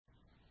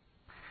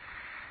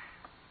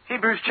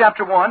Hebrews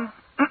chapter 1.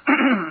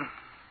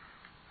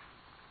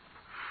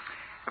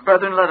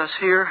 Brethren, let us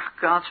hear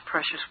God's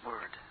precious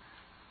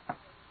word.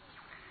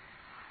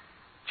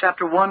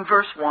 Chapter 1,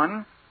 verse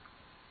 1.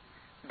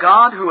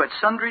 God, who at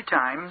sundry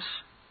times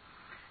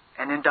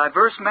and in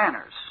diverse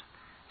manners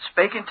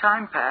spake in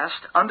time past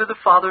unto the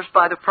fathers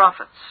by the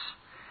prophets,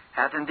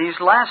 hath in these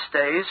last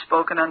days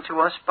spoken unto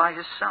us by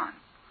His Son,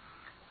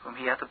 whom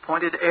He hath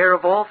appointed heir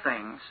of all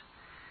things,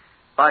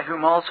 by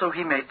whom also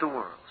He made the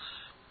worlds,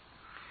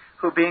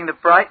 who being the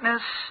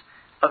brightness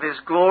of His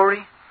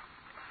glory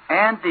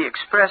and the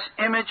express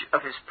image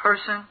of His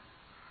person,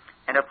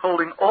 and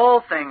upholding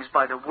all things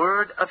by the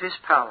word of His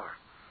power,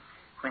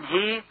 when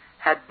He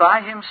had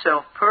by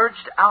Himself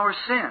purged our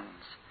sins,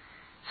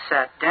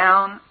 sat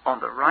down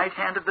on the right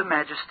hand of the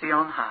Majesty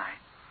on high,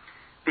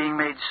 being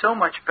made so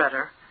much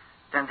better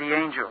than the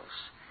angels,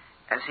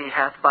 as He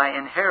hath by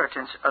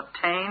inheritance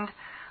obtained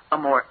a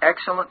more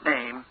excellent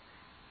name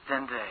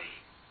than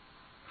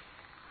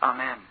they.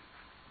 Amen.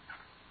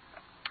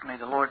 May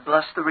the Lord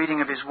bless the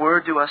reading of His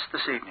Word to us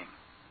this evening.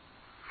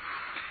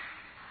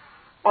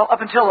 Well,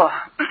 up until a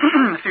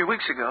few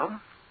weeks ago,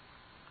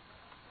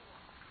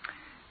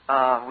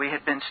 we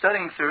had been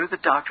studying through the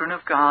doctrine of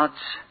God's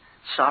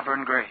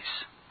sovereign grace.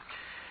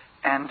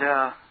 And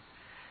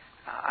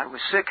I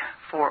was sick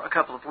for a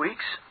couple of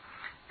weeks,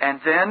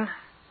 and then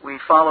we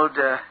followed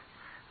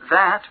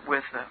that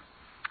with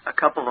a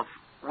couple of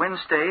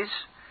Wednesdays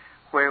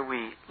where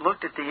we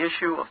looked at the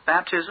issue of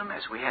baptism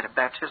as we had a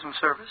baptism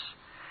service.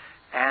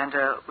 And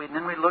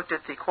then we looked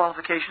at the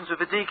qualifications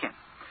of a deacon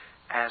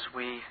as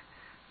we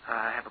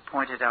have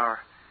appointed our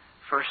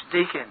first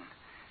deacon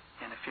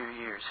in a few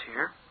years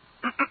here.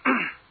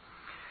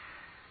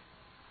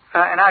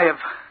 And I have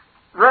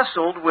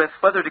wrestled with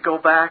whether to go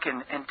back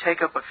and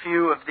take up a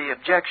few of the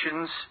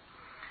objections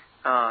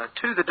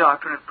to the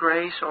doctrine of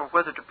grace, or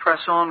whether to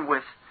press on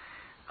with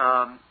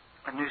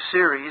a new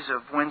series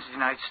of Wednesday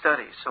night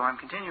studies. So I'm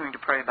continuing to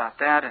pray about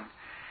that, and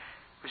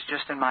it was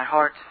just in my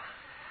heart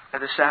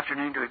this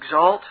afternoon to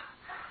exalt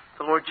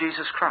the Lord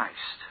Jesus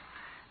Christ.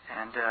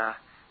 And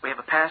we have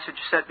a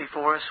passage set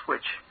before us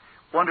which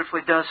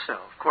wonderfully does so.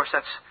 Of course,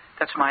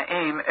 that's my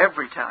aim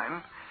every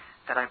time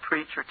that I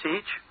preach or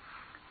teach.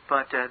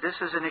 But this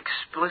is an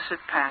explicit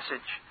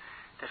passage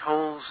that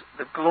holds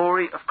the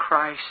glory of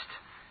Christ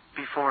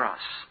before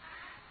us.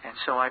 And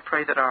so I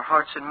pray that our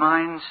hearts and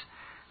minds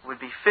would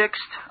be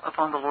fixed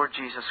upon the Lord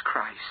Jesus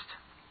Christ.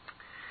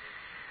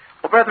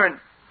 Well,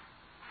 brethren,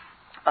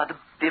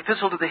 the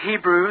Epistle to the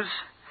Hebrews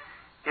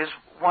is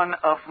one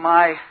of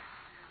my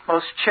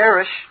most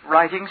cherished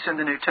writings in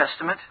the New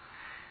Testament.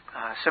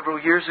 Several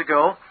years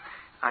ago,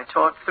 I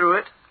taught through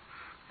it,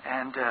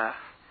 and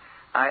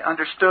I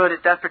understood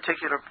at that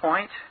particular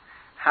point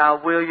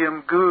how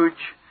William Gouge,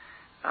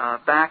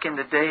 back in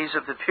the days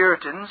of the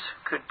Puritans,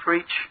 could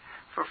preach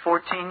for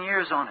 14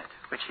 years on it,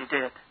 which he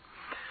did.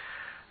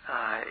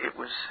 It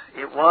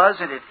was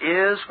and it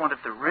is one of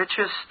the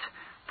richest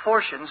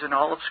portions in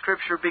all of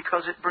Scripture,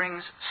 because it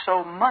brings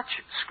so much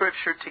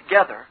Scripture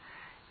together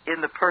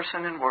in the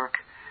person and work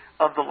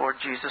of the Lord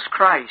Jesus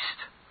Christ.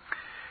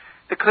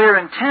 The clear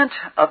intent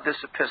of this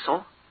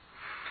epistle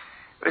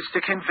is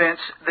to convince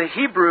the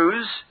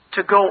Hebrews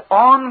to go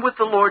on with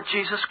the Lord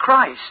Jesus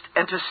Christ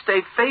and to stay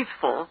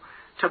faithful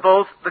to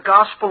both the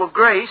gospel of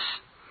grace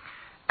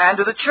and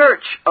to the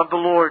church of the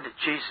Lord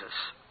Jesus.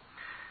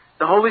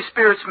 The Holy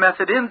Spirit's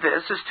method in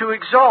this is to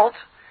exalt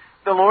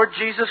the Lord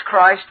Jesus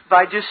Christ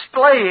by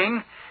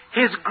displaying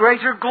His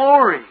greater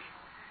glory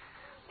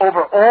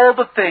over all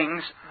the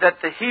things that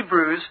the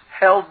Hebrews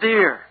held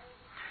dear.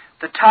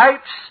 The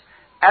types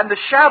and the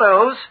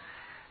shadows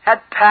had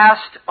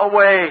passed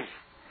away,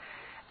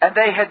 and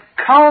they had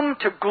come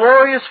to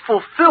glorious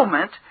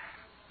fulfillment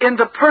in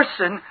the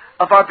person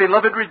of our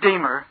beloved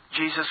Redeemer,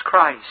 Jesus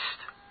Christ.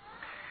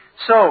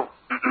 So,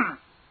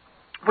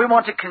 we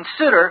want to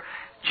consider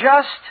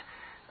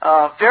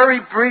just very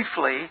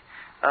briefly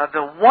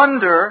the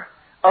wonder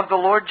of the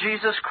Lord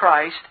Jesus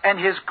Christ and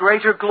His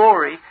greater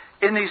glory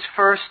in these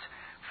first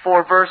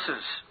 4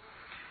 verses.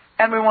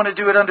 And we want to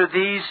do it under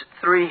these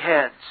 3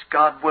 heads,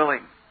 God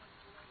willing.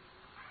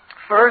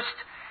 First,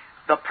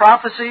 the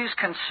prophecies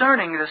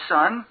concerning the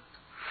Son.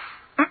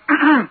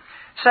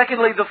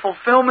 Secondly, the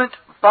fulfillment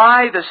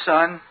by the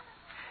Son.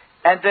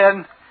 And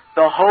then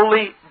the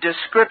holy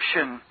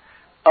description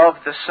of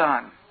the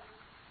Son.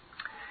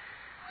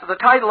 So the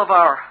title of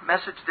our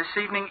message this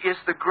evening is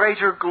The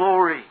Greater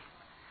Glory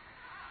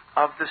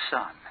of the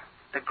Son.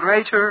 The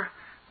Greater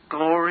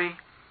Glory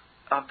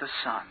of the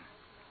Son.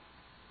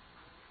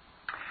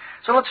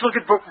 So let's look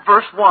at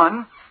verse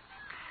 1,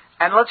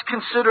 and let's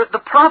consider the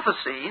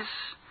prophecies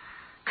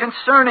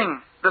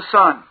concerning the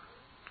Son.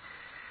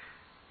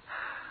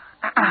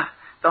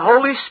 The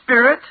Holy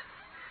Spirit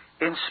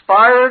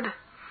inspired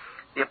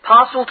the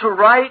apostle to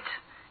write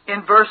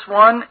in verse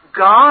 1,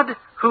 God,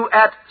 who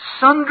at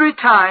sundry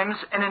times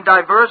and in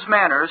diverse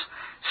manners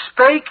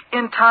spake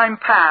in time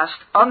past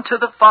unto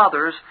the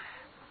fathers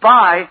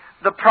by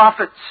the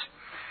prophets.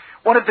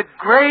 One of the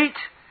great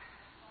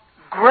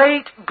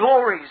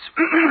glories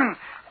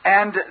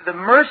And the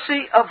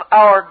mercy of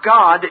our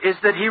God is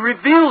that He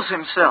reveals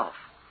Himself.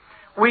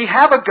 We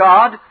have a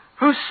God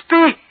who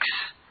speaks.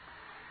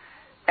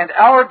 And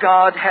our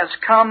God has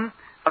come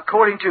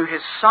according to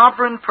His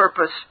sovereign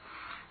purpose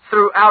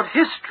throughout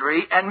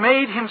history and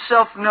made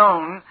Himself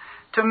known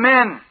to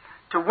men,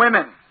 to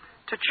women,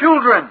 to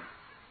children.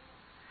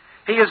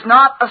 He is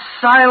not a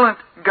silent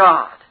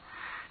God.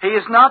 He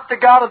is not the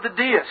God of the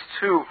deists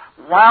who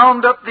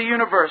wound up the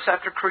universe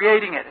after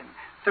creating it and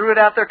threw it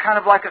out there kind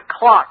of like a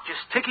clock, just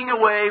ticking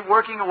away,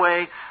 working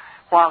away,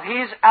 while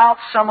He's out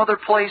some other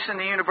place in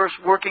the universe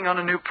working on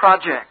a new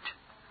project.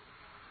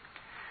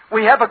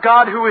 We have a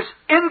God who is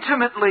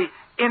intimately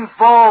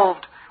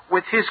involved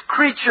with His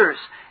creatures,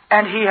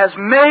 and He has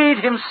made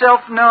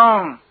Himself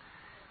known.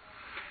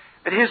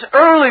 But His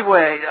early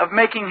way of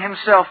making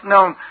Himself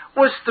known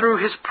was through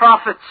His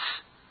prophets.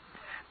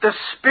 The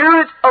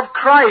Spirit of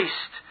Christ,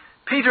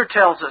 Peter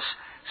tells us,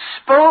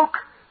 spoke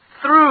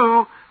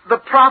through the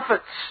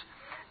prophets.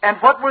 And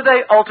what were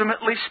they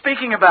ultimately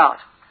speaking about?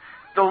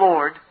 The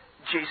Lord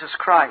Jesus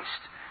Christ.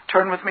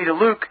 Turn with me to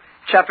Luke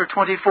chapter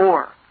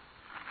 24.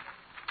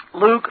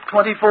 Luke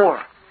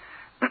 24.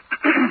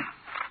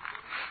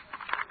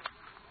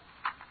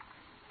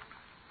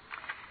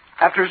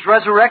 After His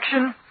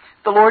resurrection,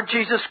 the Lord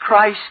Jesus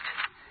Christ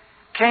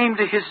came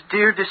to His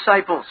dear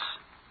disciples.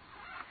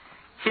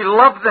 He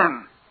loved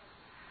them,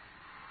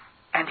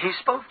 and He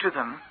spoke to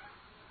them.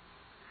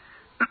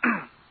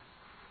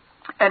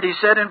 And He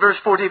said in verse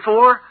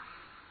 44,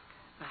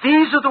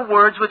 "These are the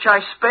words which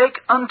I spake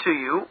unto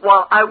you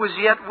while I was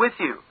yet with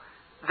you,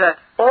 that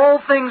all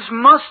things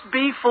must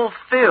be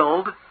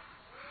fulfilled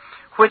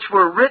which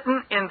were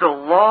written in the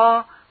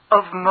law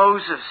of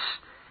Moses,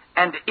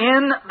 and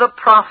in the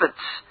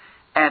prophets,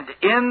 and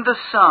in the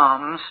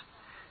Psalms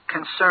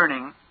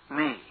concerning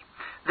me.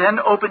 Then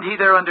opened He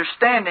their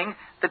understanding,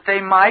 that they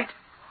might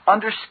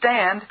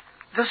understand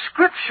the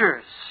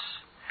Scriptures."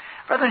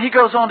 Brethren, He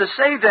goes on to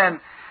say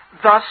then,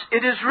 "Thus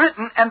it is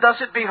written, and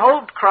thus it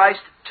behoved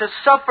Christ to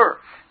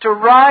suffer, to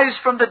rise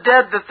from the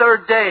dead the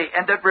third day,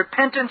 and that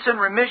repentance and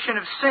remission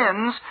of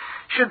sins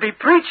should be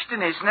preached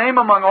in His name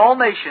among all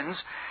nations,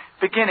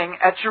 beginning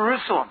at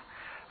Jerusalem."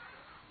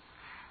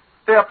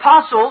 The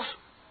apostles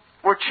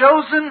were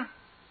chosen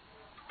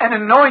and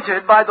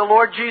anointed by the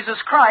Lord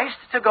Jesus Christ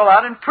to go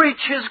out and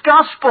preach His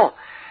gospel.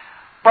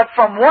 But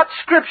from what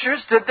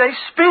Scriptures did they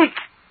speak?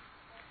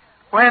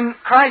 When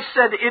Christ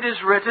said, "It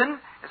is written,"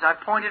 as I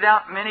pointed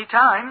out many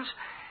times,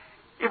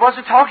 He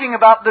wasn't talking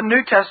about the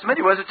New Testament.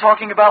 He wasn't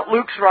talking about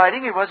Luke's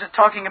writing. He wasn't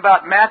talking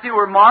about Matthew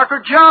or Mark or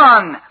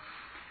John.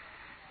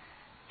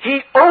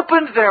 He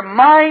opened their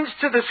minds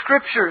to the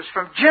Scriptures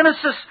from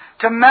Genesis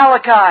to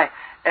Malachi,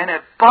 and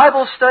a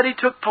Bible study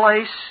took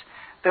place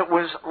that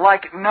was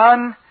like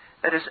none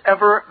that has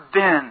ever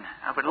been.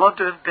 I would love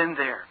to have been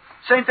there.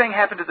 Same thing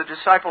happened to the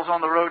disciples on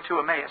the road to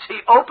Emmaus.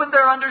 He opened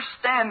their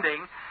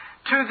understanding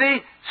to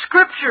the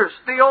Scriptures,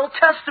 the Old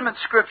Testament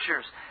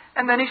Scriptures.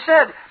 And then He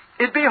said,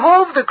 "It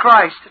behoved the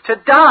Christ to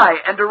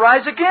die and to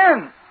rise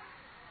again."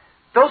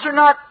 Those are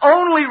not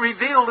only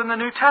revealed in the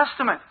New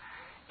Testament.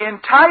 In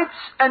types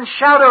and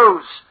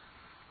shadows,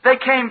 they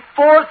came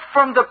forth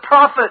from the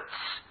prophets.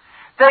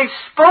 They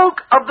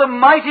spoke of the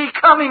mighty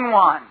coming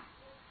one,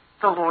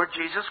 the Lord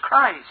Jesus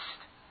Christ.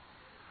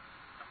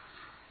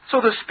 So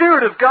the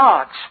Spirit of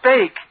God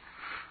spake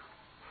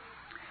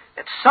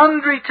at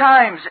sundry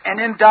times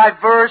and in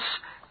diverse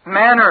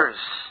manners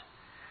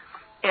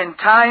in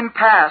time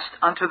past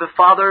unto the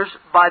fathers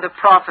by the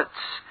prophets.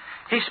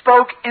 He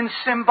spoke in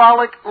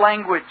symbolic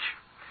language.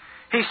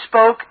 He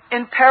spoke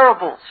in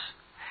parables.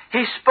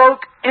 He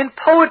spoke in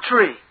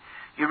poetry.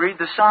 You read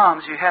the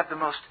Psalms, you have the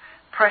most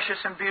precious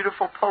and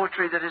beautiful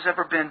poetry that has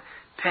ever been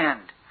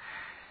penned.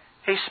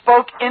 He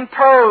spoke in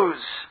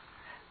prose.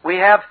 We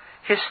have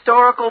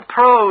historical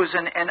prose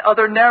and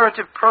other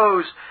narrative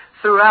prose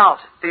throughout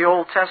the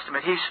Old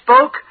Testament. He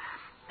spoke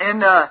in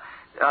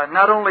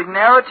not only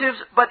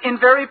narratives, but in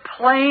very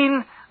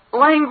plain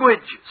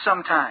language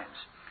sometimes.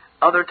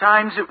 Other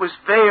times it was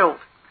veiled,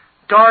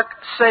 dark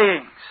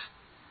sayings.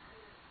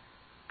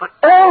 But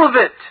all of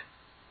it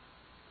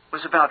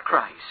was about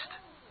Christ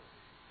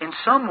in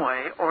some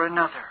way or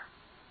another.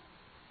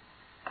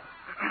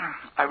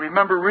 I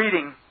remember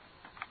reading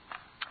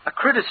a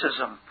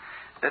criticism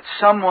that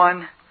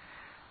someone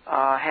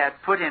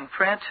had put in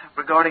print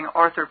regarding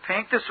Arthur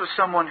Pink. This was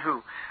someone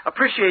who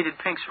appreciated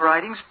Pink's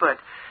writings, but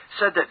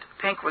said that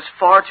Pink was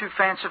far too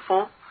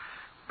fanciful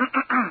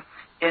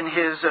in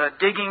his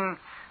digging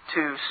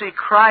to see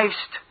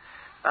Christ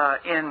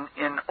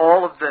in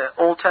all of the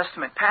Old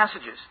Testament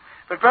passages.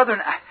 But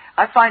brethren,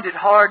 I find it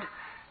hard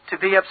to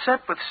be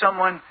upset with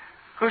someone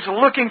who's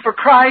looking for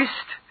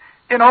Christ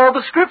in all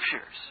the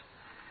Scriptures.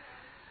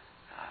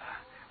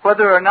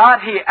 Whether or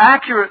not he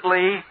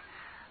accurately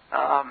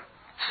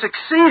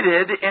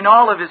succeeded in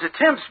all of his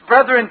attempts,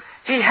 brethren,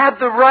 he had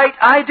the right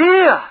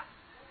idea.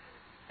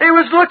 He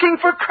was looking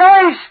for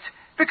Christ,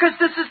 because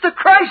this is the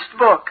Christ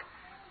book.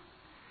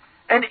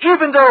 And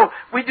even though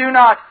we do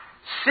not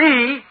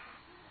see,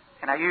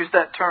 and I use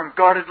that term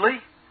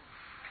guardedly,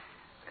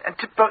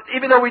 But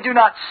even though we do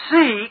not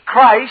see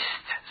Christ,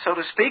 so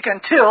to speak,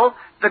 until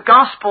the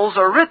Gospels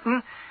are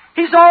written,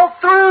 He's all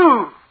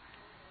through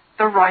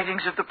the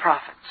writings of the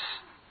prophets.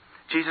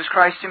 Jesus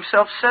Christ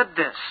Himself said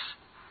this.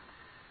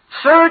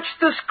 Search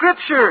the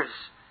Scriptures,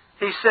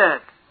 He said.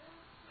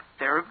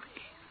 They're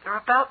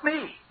about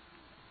me.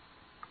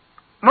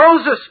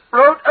 Moses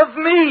wrote of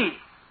me.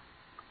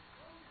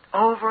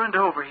 Over and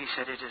over He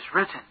said, it is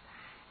written.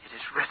 It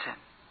is written.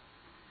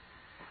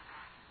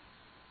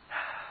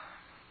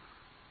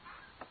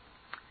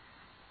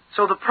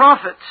 So the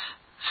prophets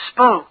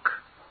spoke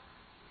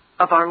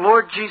of our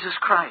Lord Jesus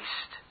Christ.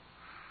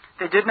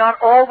 They did not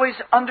always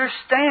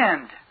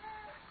understand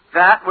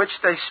that which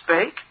they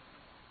spake.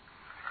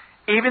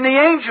 Even the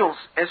angels,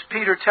 as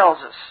Peter tells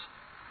us,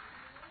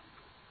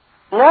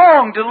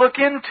 long to look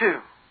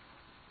into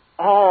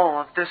all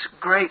of this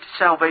great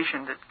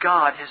salvation that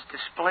God has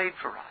displayed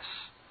for us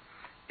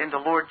in the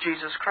Lord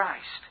Jesus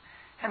Christ.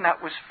 And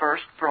that was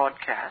first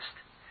broadcast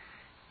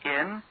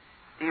in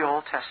the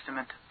Old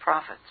Testament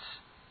prophets.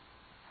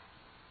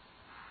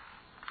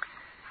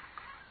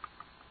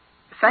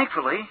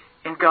 Thankfully,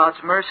 in God's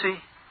mercy,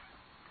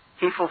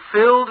 He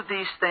fulfilled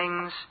these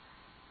things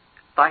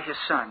by His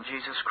Son,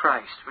 Jesus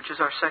Christ, which is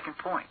our second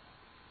point.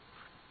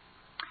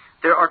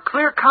 There are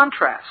clear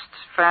contrasts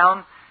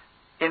found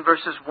in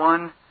verses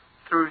 1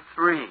 through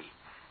 3.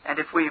 And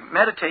if we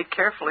meditate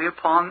carefully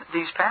upon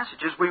these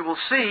passages, we will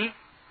see,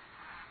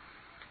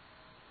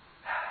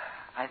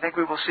 I think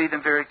we will see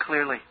them very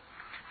clearly.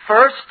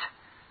 First,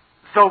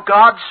 though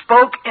God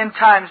spoke in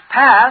times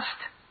past,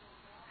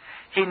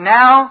 He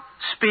now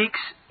speaks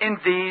in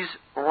these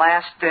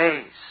last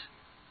days.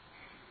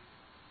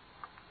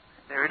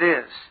 There it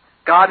is.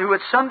 God, who at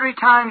sundry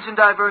times in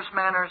diverse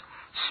manners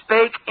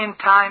spake in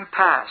time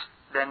past.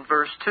 Then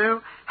verse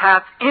 2,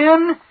 hath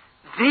in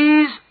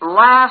these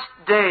last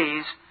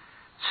days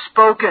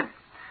spoken.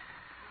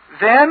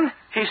 Then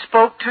He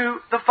spoke to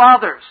the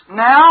fathers.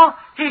 Now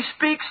He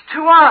speaks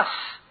to us.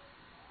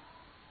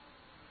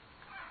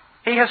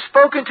 He has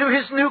spoken to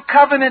His new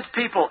covenant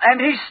people, and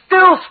He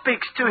still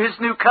speaks to His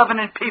new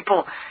covenant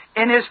people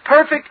in His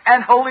perfect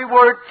and holy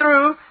word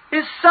through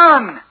His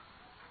Son.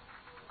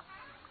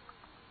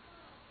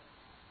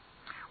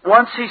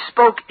 Once He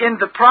spoke in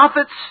the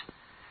prophets,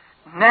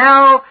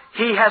 now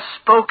He has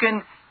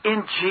spoken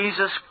in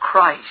Jesus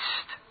Christ,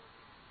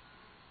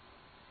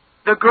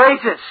 the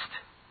greatest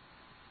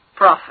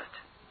prophet.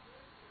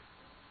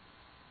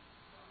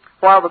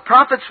 While the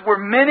prophets were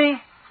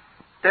many,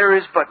 there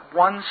is but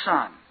one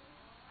Son.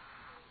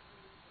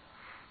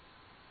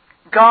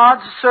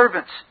 God's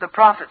servants, the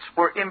prophets,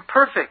 were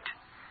imperfect,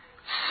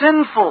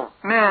 sinful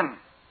men,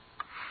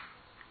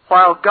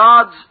 while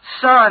God's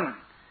Son,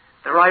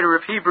 the writer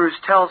of Hebrews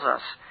tells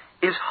us,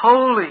 is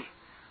holy,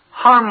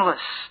 harmless,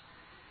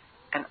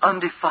 and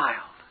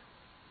undefiled.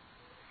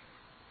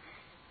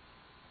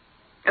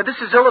 Now, this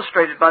is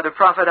illustrated by the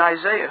prophet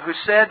Isaiah, who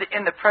said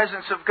in the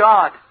presence of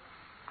God,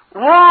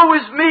 woe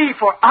is me,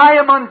 for I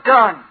am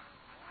undone.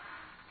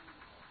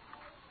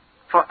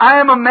 For I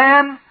am a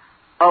man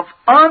of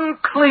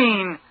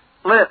unclean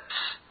lips.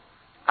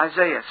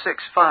 Isaiah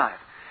 6:5.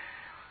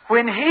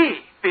 When he,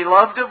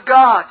 beloved of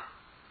God,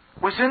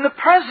 was in the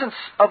presence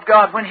of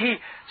God, when he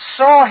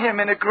saw Him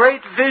in a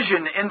great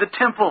vision in the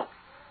temple,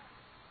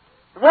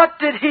 what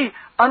did he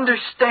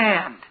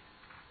understand?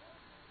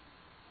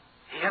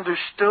 He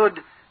understood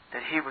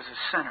that he was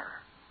a sinner.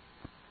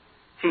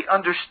 He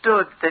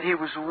understood that he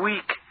was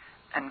weak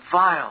and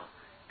vile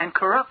and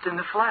corrupt in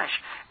the flesh.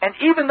 And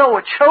even though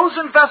a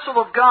chosen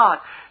vessel of God,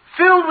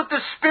 filled with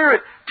the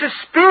Spirit to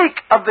speak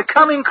of the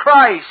coming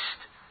Christ,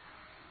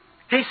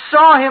 he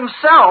saw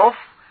himself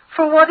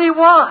for what he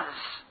was,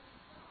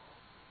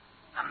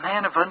 a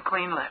man of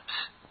unclean lips.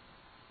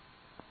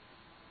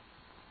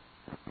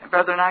 And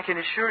brethren, I can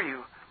assure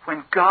you,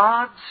 when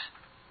God's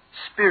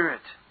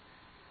Spirit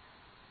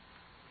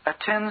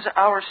attends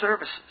our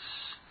services,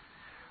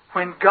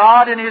 when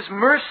God in His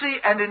mercy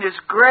and in His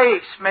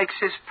grace makes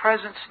His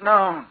presence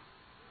known,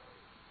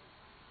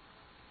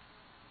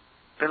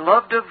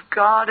 beloved of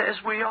God as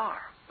we are,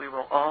 we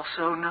will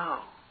also know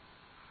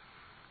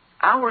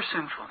our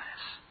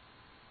sinfulness.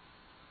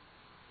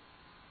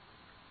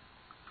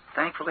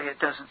 Thankfully, it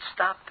doesn't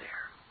stop there.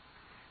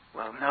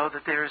 We'll know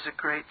that there is a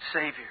great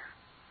Savior.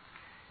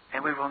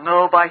 And we will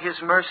know by His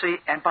mercy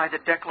and by the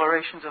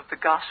declarations of the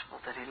gospel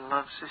that He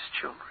loves His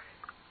children.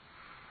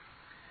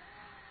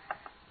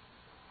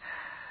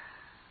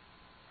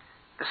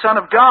 The Son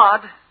of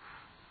God,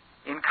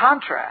 in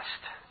contrast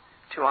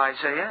to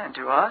Isaiah and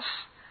to us,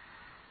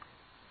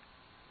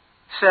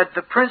 said,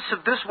 the prince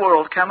of this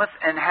world cometh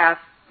and hath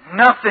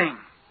nothing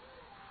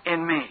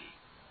in me.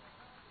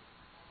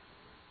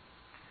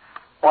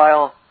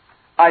 While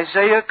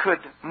Isaiah could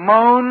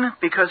moan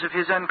because of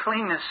his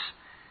uncleanness,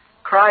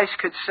 Christ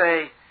could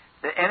say,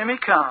 the enemy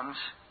comes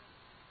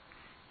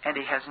and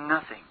he has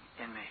nothing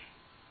in me.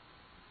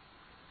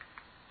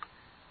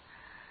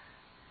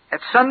 At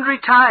sundry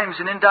times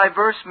and in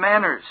diverse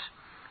manners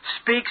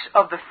speaks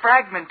of the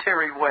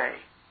fragmentary way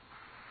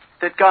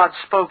that God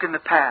spoke in the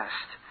past,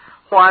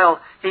 while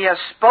He has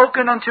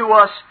spoken unto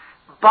us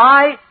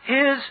by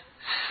His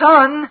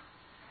Son.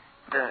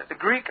 The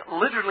Greek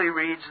literally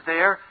reads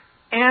there,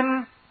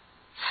 in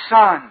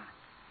Son.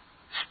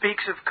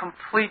 Speaks of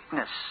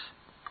completeness.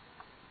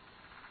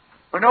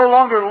 We're no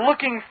longer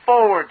looking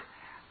forward,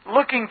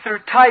 looking through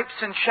types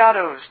and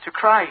shadows to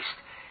Christ.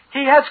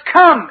 He has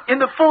come in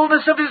the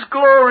fullness of His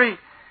glory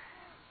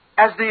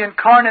as the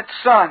incarnate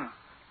Son.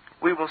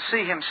 We will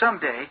see Him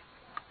someday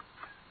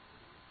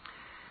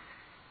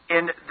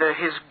in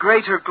His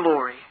greater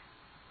glory.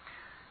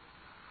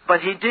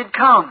 But He did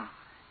come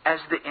as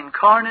the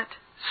incarnate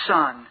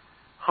Son,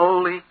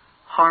 holy,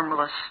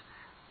 harmless,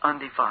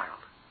 undefiled.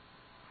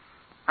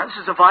 Now, this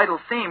is a vital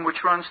theme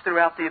which runs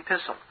throughout the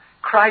epistle.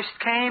 Christ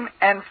came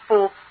and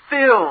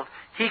fulfilled.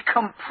 He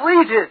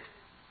completed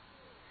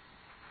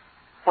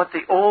what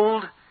the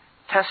Old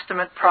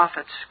Testament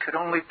prophets could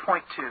only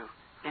point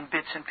to in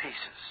bits and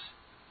pieces.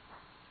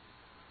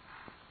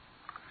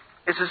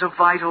 This is a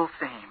vital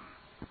theme.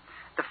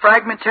 The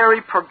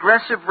fragmentary,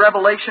 progressive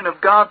revelation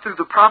of God through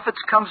the prophets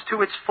comes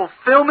to its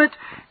fulfillment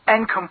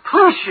and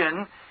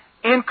completion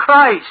in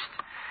Christ.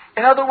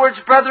 In other words,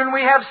 brethren,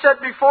 we have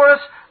set before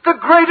us the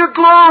greater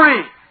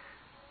glory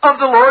of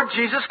the Lord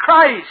Jesus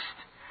Christ.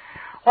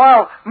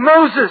 While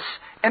Moses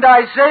and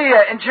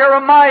Isaiah and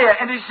Jeremiah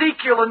and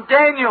Ezekiel and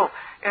Daniel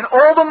and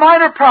all the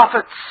minor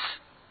prophets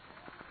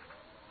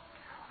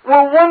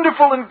were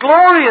wonderful and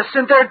glorious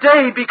in their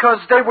day because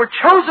they were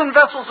chosen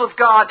vessels of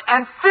God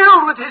and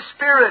filled with His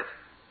Spirit,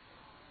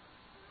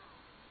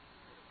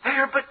 they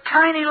are but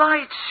tiny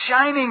lights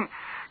shining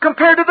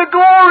compared to the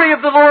glory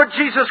of the Lord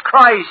Jesus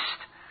Christ,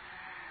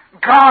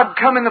 God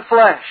come in the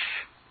flesh.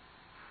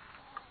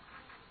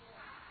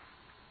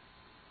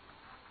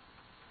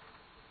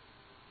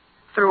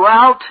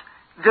 Throughout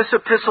this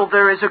epistle,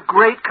 there is a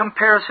great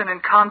comparison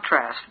and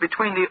contrast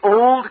between the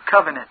Old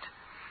Covenant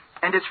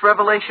and its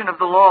revelation of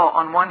the law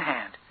on one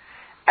hand,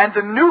 and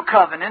the New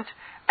Covenant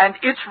and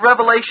its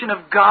revelation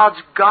of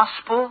God's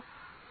gospel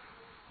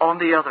on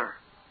the other.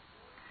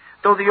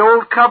 Though the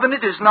Old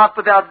Covenant is not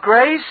without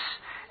grace,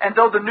 and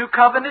though the New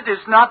Covenant is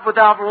not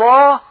without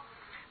law,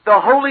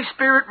 the Holy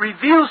Spirit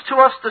reveals to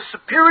us the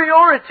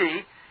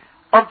superiority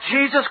of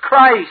Jesus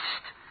Christ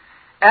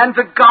and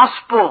the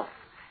gospel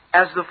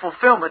as the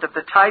fulfillment of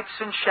the types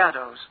and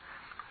shadows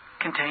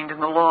contained in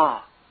the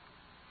law.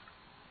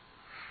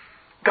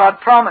 God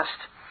promised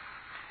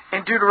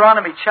in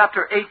Deuteronomy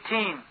chapter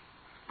 18,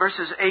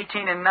 verses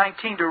 18 and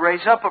 19, to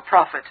raise up a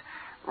prophet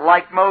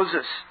like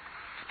Moses.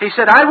 He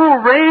said, I will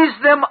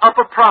raise them up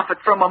a prophet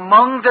from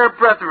among their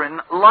brethren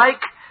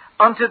like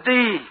unto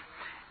thee,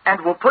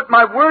 and will put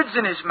my words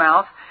in his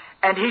mouth,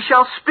 and he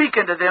shall speak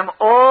unto them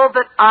all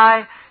that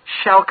I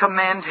shall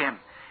command him.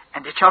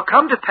 And it shall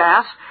come to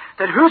pass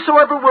that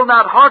whosoever will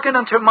not hearken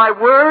unto my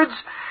words,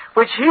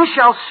 which he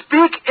shall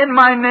speak in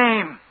my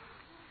name,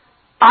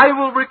 I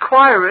will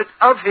require it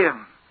of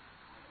him.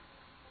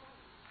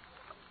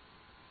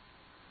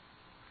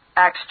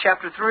 Acts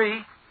chapter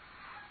 3,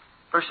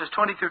 verses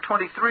 20 through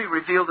 23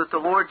 reveal that the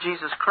Lord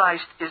Jesus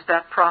Christ is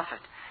that prophet.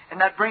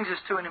 And that brings us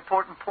to an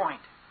important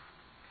point.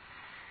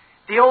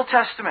 The Old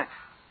Testament,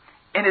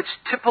 in its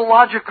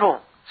typological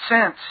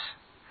sense,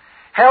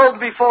 held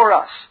before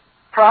us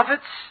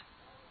prophets,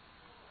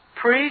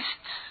 priests,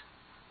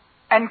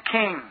 and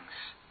kings.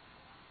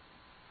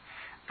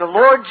 The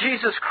Lord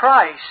Jesus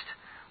Christ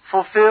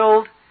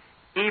fulfilled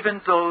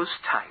even those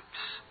types.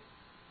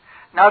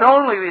 Not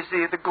only is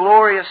He the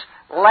glorious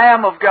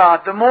Lamb of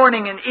God, the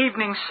morning and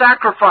evening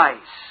sacrifice,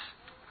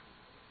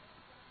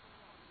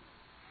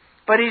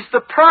 but He's the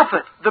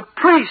prophet, the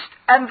priest,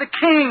 and the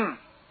king.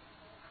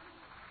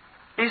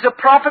 He's a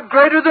prophet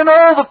greater than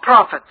all the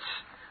prophets,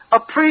 a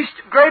priest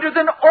greater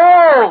than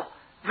all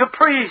the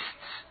priests,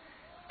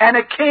 and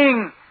a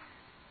king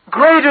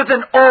greater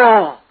than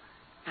all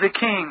the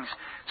kings.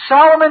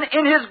 Solomon,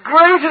 in his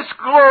greatest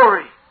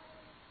glory,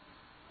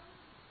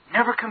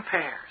 never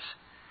compares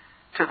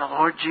to the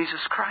Lord Jesus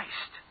Christ.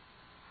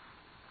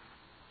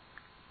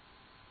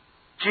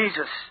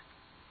 Jesus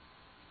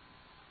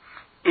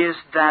is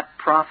that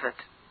prophet.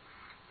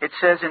 It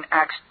says in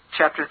Acts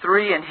chapter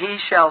 3, and he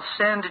shall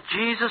send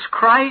Jesus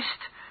Christ,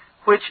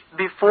 which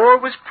before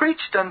was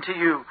preached unto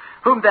you,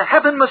 whom the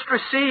heaven must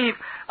receive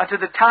unto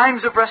the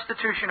times of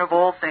restitution of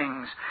all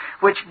things,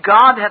 which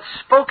God hath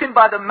spoken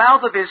by the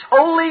mouth of His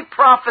holy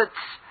prophets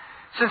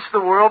since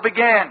the world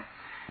began.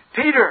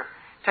 Peter,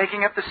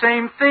 taking up the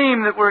same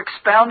theme that we're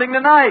expounding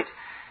tonight.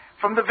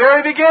 From the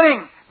very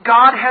beginning,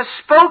 God has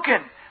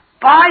spoken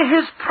by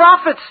His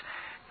prophets.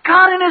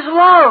 God in His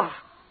love,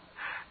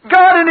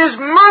 God in His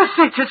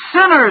mercy to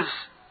sinners,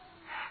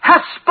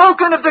 has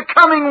spoken of the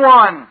coming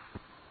one.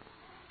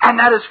 And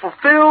that is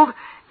fulfilled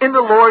in the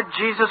Lord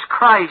Jesus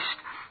Christ.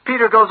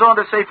 Peter goes on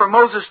to say, for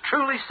Moses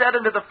truly said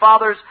unto the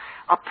fathers,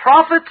 a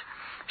prophet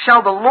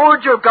shall the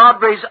Lord your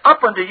God raise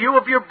up unto you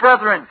of your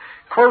brethren,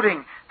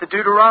 quoting the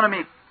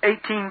Deuteronomy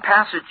 18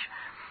 passage.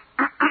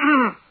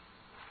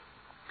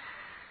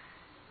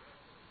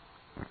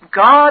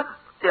 God,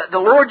 the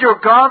Lord your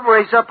God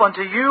raise up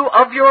unto you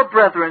of your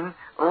brethren,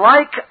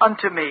 like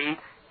unto me,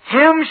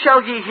 Him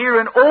shall ye hear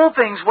in all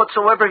things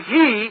whatsoever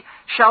He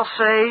shall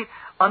say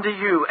unto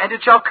you. And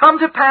it shall come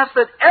to pass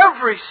that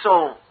every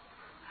soul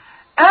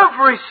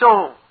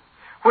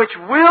which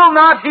will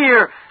not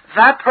hear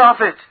that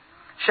prophet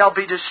shall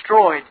be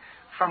destroyed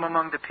from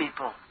among the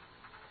people.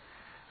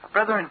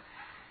 Brethren,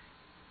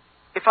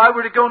 if I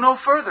were to go no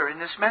further in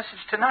this message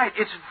tonight,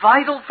 it's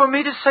vital for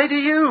me to say to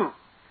you,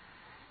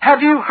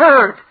 have you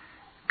heard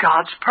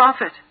God's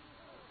prophet?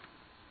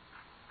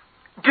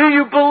 Do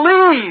you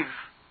believe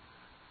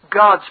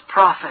God's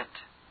prophet?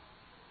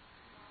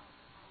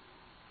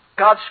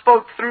 God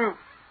spoke through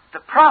the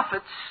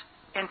prophets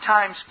in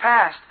times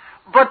past,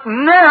 but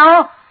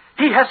now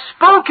He has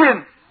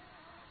spoken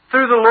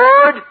through the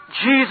Lord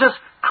Jesus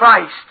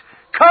Christ.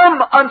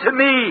 Come unto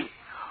me,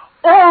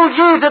 all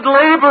ye that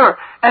labor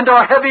and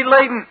are heavy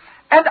laden,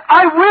 and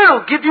I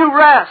will give you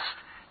rest.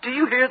 Do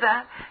you hear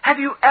that? Have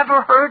you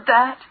ever heard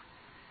that?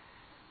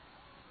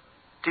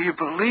 Do you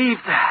believe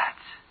that?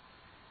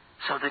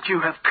 So that you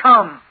have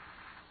come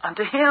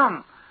unto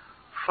Him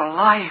for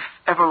life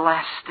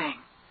everlasting.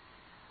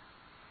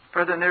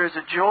 Brethren, there is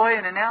a joy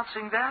in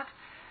announcing that,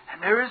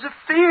 and there is a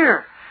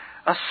fear,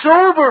 a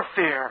sober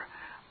fear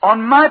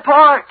on my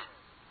part.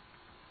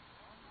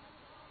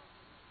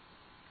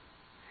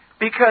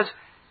 Because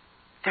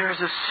there is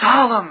a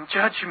solemn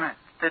judgment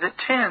that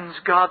attends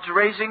God's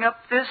raising up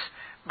this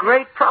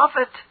great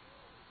prophet.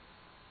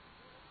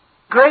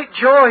 Great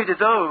joy to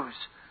those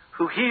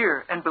who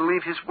hear and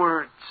believe His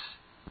words.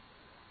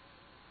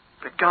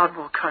 But God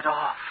will cut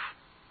off.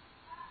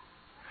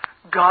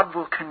 God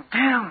will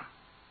condemn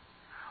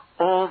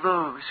all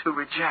those who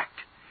reject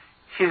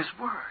His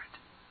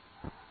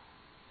word.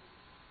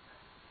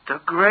 The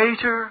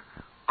greater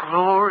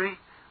glory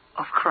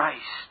of Christ.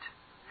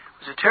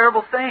 It was a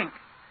terrible thing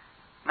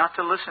not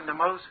to listen to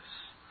Moses.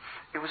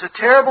 It was a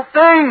terrible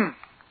thing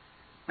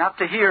not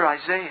to hear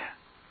Isaiah,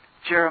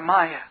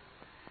 Jeremiah,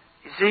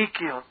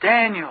 Ezekiel,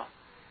 Daniel,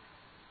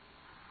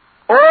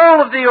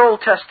 all of the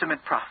Old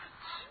Testament prophets.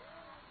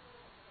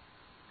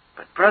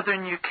 But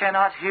brethren, you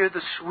cannot hear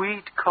the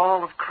sweet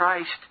call of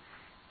Christ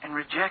and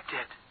reject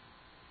it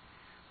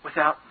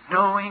without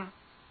knowing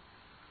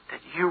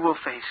that you will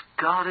face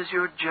God as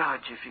your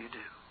judge if you do.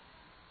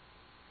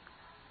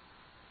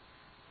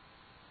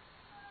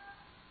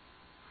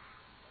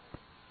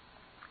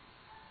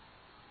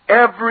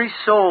 Every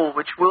soul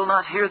which will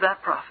not hear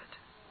that prophet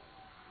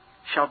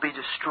shall be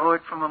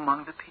destroyed from among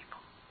the people.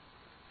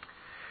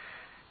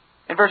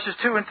 In verses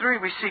 2 and 3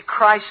 we see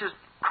Christ's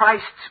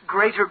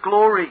greater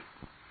glory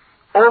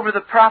over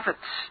the prophets.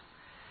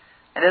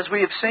 And as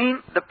we have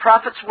seen, the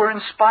prophets were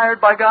inspired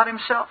by God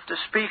Himself to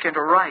speak and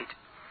to write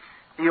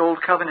the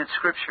Old Covenant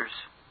Scriptures.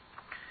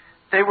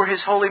 They were His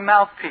holy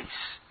mouthpiece.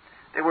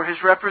 They were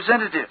His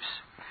representatives.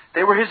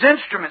 They were His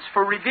instruments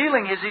for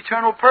revealing His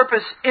eternal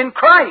purpose in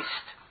Christ.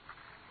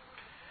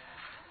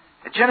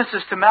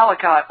 Genesis to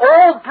Malachi,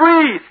 all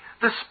breathe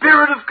the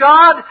Spirit of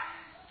God,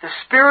 the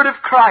Spirit of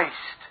Christ.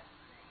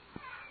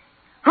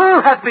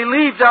 Who hath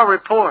believed our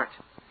report?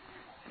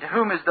 And to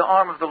whom is the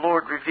arm of the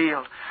Lord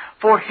revealed?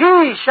 For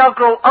He shall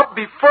grow up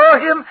before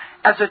Him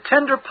as a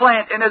tender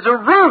plant and as a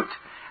root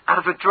out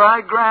of a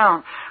dry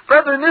ground.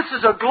 Brethren, this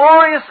is a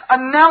glorious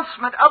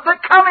announcement of the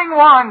coming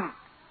one.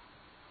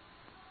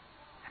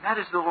 And that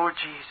is the Lord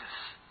Jesus.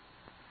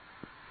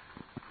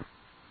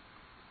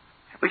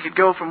 We could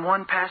go from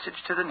one passage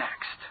to the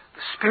next.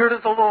 The Spirit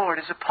of the Lord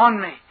is upon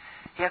me.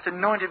 He hath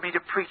anointed me to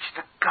preach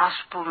the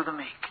gospel to the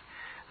meek.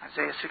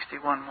 Isaiah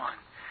 61:1.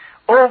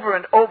 Over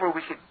and over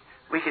we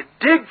could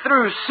dig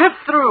through, sift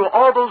through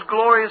all those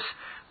glorious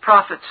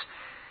prophets.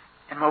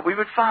 And what we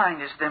would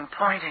find is them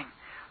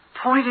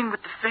pointing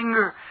with the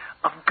finger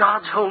of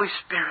God's Holy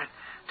Spirit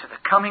to the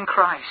coming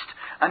Christ,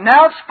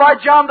 announced by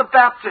John the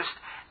Baptist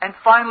and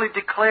finally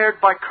declared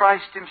by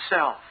Christ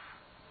Himself.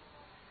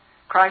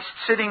 Christ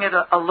sitting at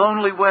a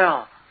lonely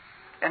well,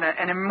 and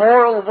an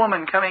immoral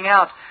woman coming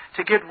out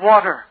to get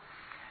water.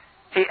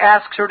 He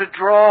asks her to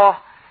draw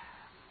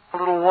a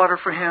little water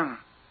for Him.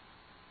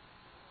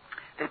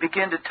 They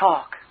begin to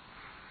talk.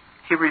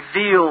 He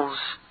reveals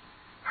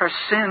her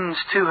sins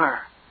to her.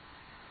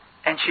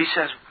 And she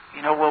says,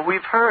 well,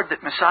 we've heard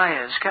that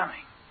Messiah is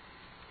coming.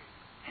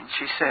 And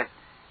she said,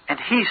 and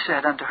He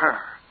said unto her,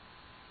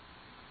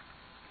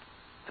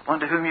 the one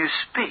to whom you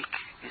speak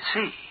is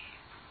He.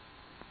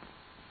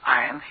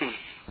 I am He.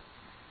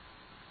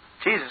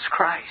 Jesus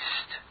Christ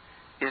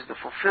is the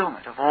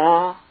fulfillment of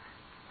all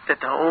that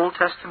the Old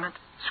Testament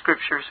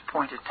Scriptures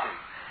pointed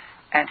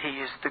to. And He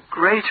is the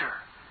greater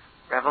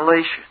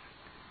revelation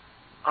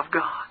of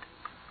God.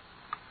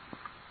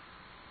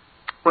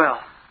 Well,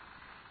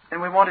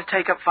 then we want to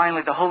take up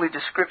finally the holy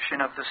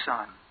description of the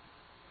Son.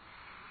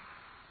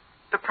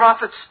 The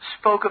prophets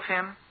spoke of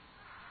Him.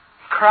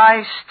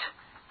 Christ,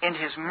 in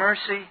His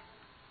mercy,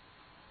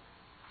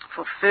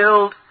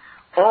 fulfilled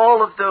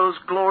all of those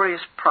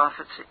glorious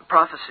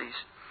prophecies.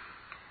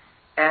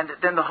 And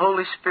then the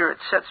Holy Spirit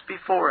sets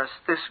before us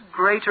this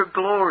greater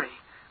glory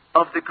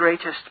of the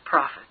greatest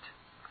prophet.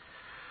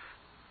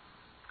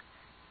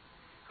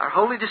 Our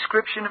holy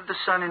description of the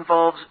Son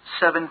involves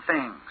 7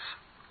 things.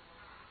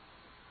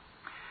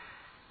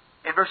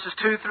 In verses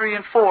 2, 3,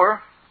 and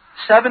 4,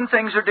 7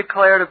 things are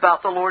declared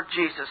about the Lord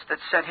Jesus that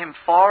set Him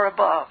far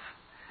above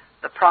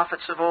the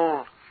prophets of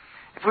old.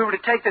 If we were to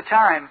take the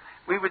time,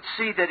 we would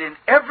see that in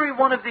every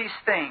one of these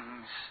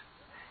things,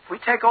 if we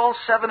take all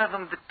 7 of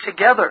them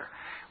together,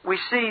 we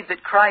see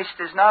that Christ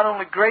is not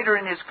only greater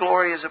in His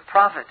glory as a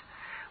prophet,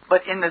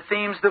 but in the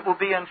themes that will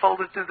be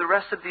unfolded through the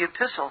rest of the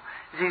epistle,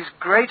 He's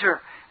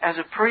greater as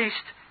a priest,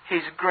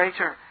 He's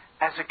greater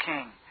as a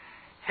king.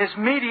 His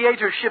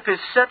mediatorship is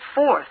set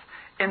forth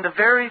in the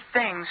very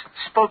things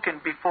spoken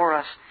before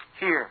us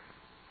here.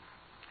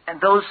 And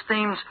those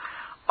themes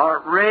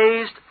are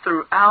raised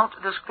throughout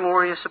this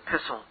glorious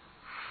epistle.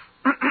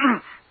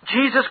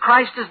 Jesus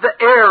Christ is the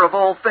heir of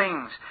all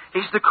things.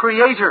 He's the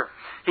Creator.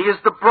 He is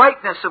the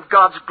brightness of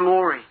God's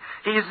glory.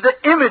 He is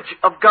the image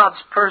of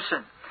God's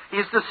person. He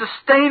is the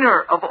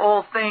sustainer of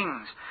all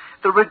things,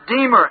 the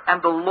Redeemer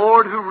and the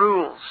Lord who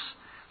rules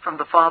from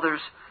the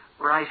Father's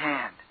right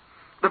hand.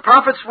 The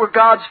prophets were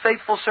God's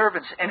faithful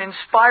servants and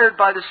inspired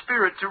by the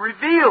Spirit to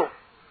reveal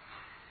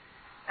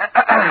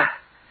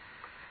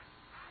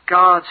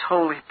God's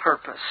holy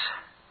purpose.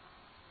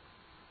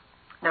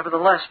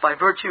 Nevertheless, by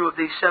virtue of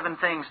these 7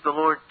 things, the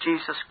Lord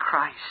Jesus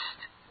Christ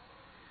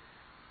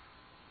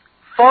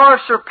far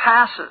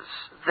surpasses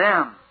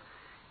them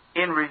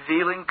in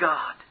revealing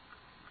God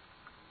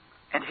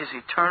and His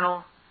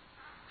eternal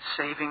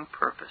saving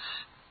purpose.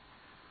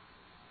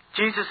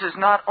 Jesus is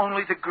not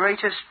only the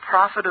greatest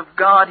prophet of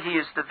God, He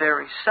is the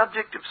very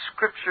subject of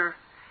Scripture,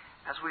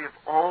 as we have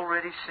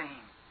already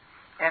seen.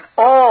 And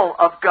all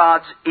of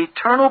God's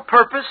eternal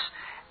purpose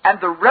and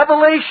the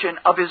revelation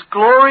of His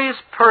glorious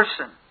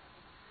person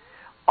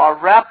are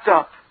wrapped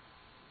up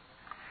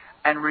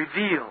and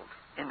revealed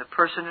in the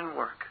person and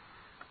work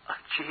of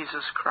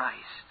Jesus Christ.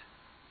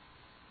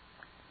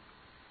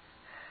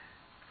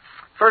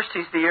 First,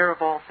 He's the heir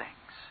of all things.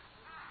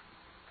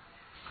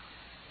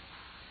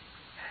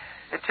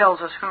 It tells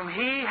us whom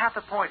He hath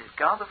appointed,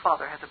 God the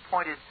Father hath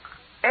appointed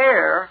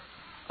heir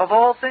of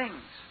all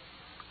things.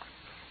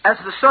 As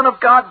the Son of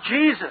God,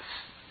 Jesus,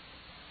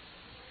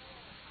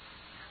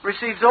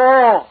 receives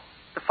all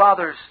the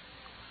Father's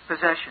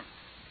possessions.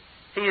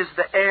 He is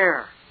the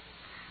heir.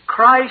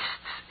 Christ's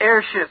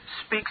heirship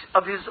speaks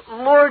of His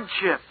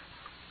lordship.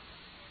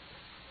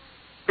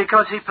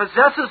 Because He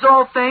possesses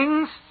all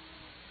things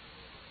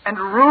and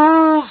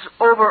rules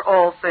over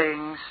all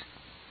things,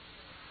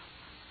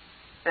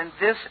 then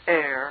this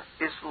heir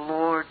is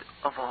Lord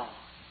of all.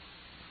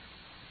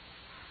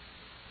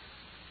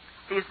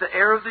 He is the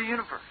heir of the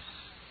universe.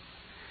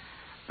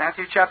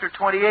 Matthew chapter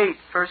 28,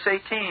 verse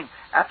 18.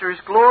 After His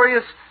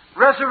glorious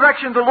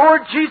resurrection, the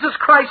Lord Jesus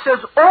Christ says,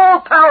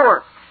 all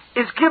power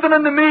is given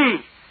unto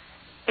me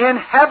in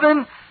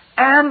heaven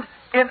and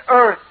in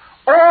earth.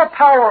 All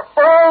power,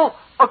 all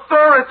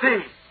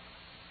authority.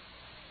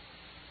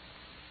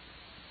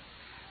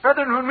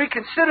 Brethren, when we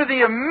consider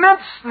the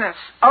immenseness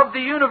of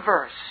the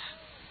universe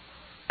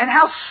and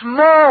how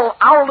small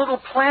our little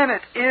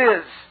planet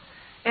is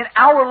in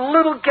our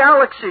little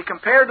galaxy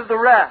compared to the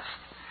rest,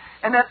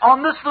 and that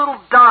on this little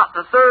dot,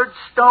 the third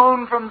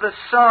stone from the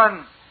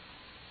sun,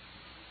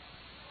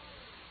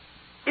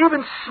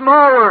 even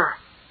smaller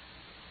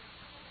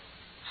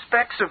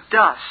specks of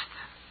dust,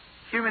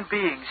 human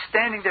beings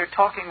standing there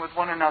talking with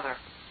one another,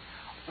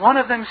 one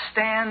of them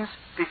stands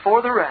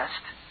before the rest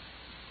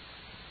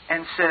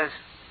and says,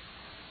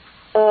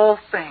 all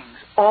things,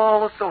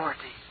 all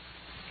authority,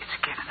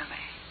 it's given to me.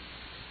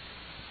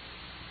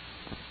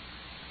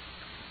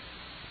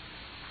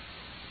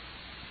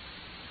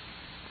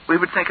 We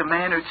would think a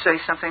man who'd say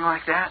something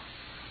like that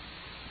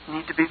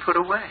need to be put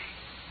away.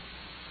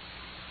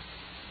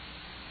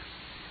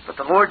 But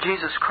the Lord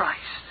Jesus Christ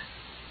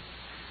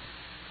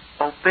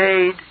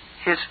obeyed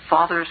His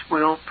Father's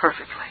will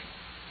perfectly.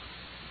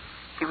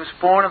 He was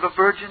born of a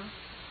virgin,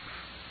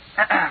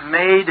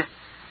 made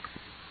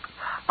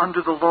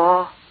under the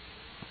law.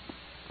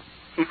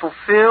 He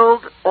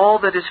fulfilled all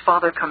that His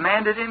Father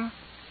commanded Him,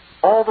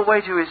 all the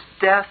way to His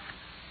death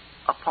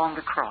upon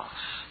the cross.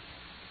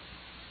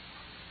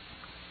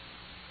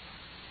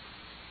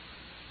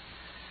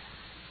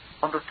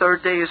 On the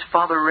third day, His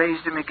Father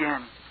raised Him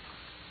again.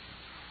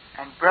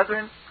 And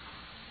brethren,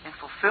 in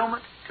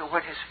fulfillment to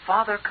what His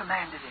Father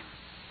commanded Him,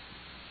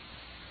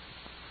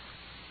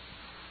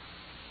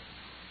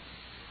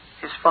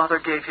 His Father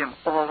gave Him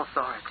all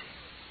authority.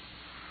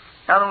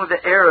 Not only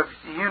the heir of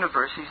the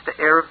universe, He's the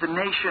heir of the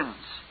nations.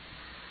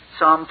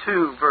 Psalm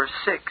 2, verse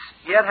 6.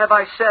 Yet have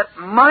I set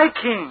my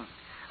King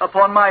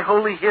upon my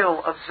holy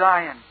hill of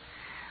Zion.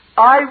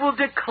 I will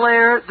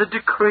declare the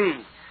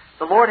decree.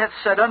 The Lord hath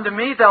said unto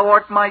me, Thou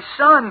art my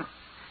Son.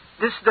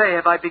 This day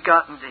have I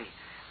begotten thee.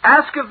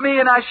 Ask of me,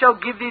 and I shall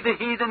give thee the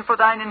heathen for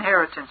thine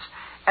inheritance,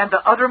 and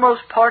the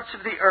uttermost parts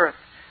of the earth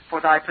for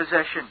thy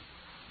possession.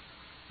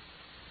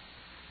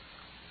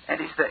 And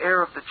He's the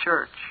heir of the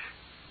church.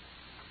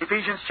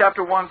 Ephesians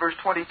chapter 1, verse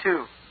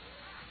 22.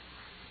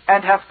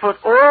 and hath put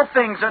all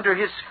things under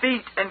his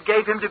feet, and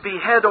gave him to be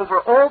head over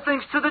all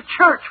things to the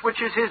church,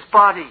 which is his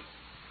body.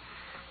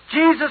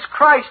 Jesus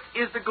Christ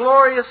is the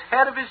glorious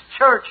head of his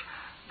church,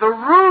 the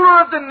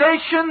ruler of the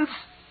nations,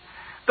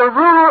 the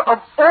ruler of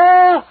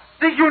all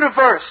the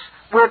universe,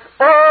 with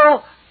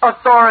all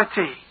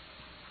authority.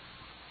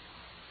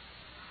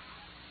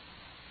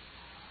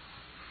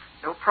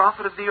 No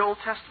prophet of the Old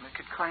Testament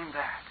could claim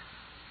that.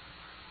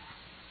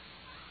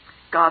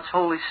 God's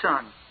Holy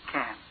Son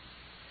can,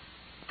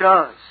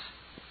 does,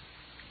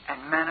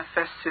 and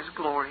manifests His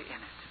glory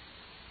in it.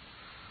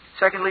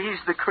 Secondly, He's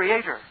the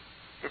Creator.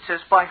 It says,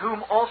 by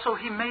whom also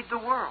He made the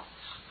worlds.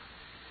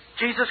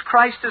 Jesus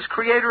Christ, as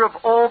Creator of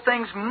all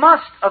things,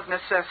 must of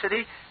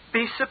necessity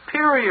be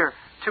superior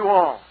to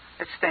all.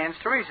 It stands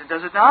to reason,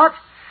 does it not?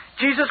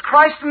 Jesus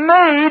Christ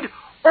made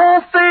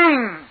all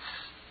things.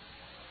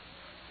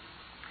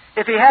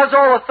 If He has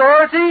all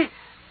authority,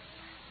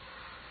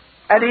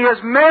 and He has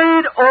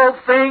made all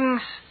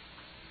things,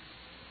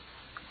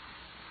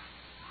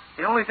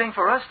 the only thing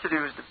for us to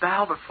do is to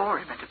bow before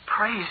Him and to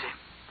praise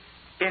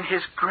Him in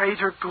His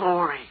greater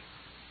glory.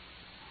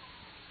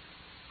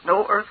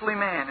 No earthly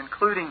man,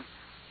 including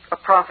a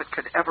prophet,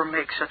 could ever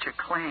make such a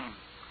claim.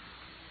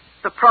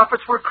 The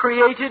prophets were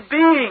created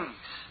beings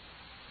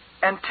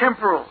and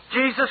temporal.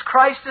 Jesus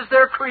Christ is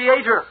their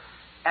Creator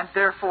and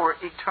therefore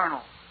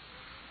eternal.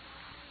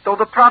 Though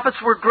the prophets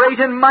were great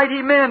and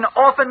mighty men,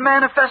 often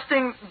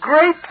manifesting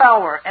great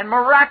power and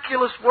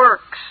miraculous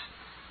works,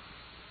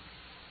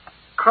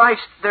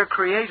 Christ, their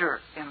Creator,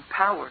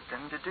 empowered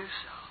them to do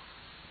so.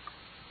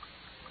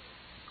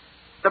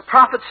 The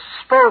prophets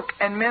spoke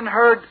and men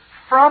heard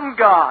from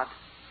God.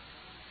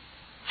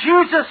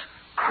 Jesus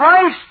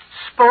Christ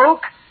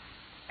spoke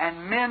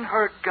and men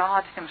heard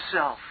God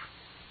Himself.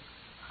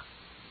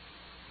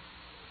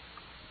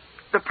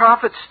 The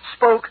prophets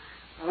spoke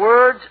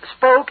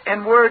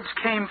and words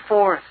came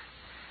forth.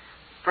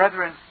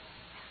 Brethren,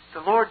 the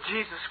Lord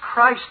Jesus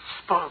Christ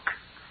spoke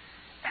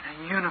and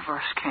a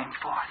universe came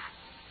forth.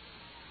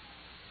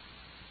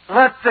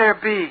 Let there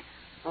be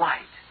light.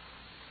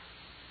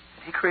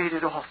 And He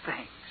created all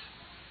things.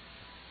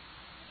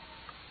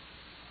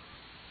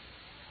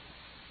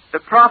 The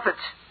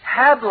prophets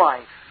had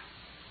life.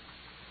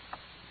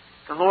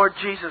 The Lord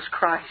Jesus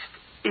Christ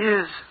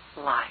is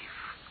life.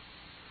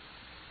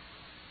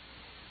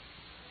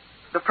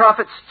 The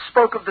prophets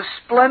spoke of the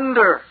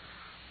splendor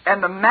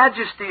and the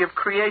majesty of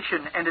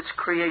creation and its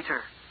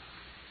Creator.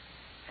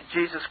 And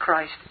Jesus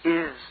Christ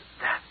is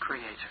that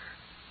Creator.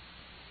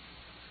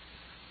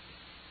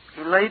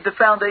 He laid the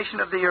foundation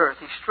of the earth.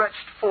 He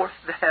stretched forth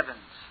the heavens.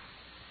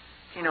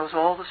 He knows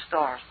all the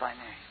stars by name.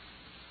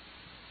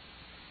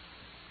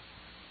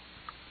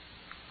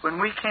 When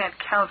we can't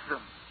count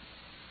them,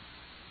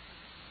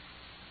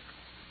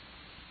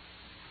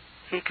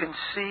 He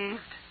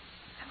conceived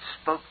and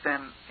spoke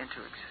them into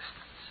existence.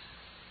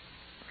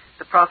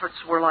 The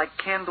prophets were like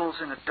candles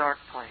in a dark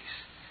place.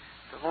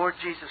 The Lord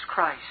Jesus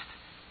Christ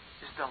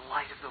is the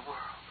light of the world.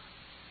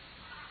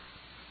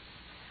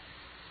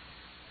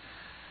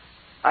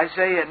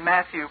 Isaiah and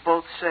Matthew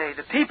both say,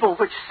 the people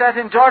which sat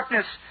in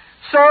darkness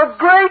saw a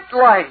great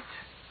light.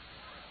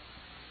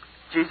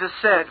 Jesus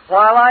said,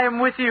 while I am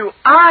with you,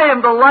 I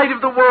am the light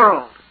of the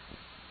world.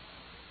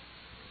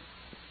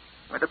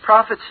 When the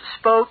prophets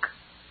spoke,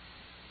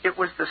 it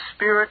was the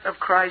Spirit of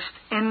Christ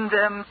in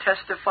them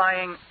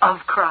testifying of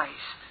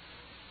Christ.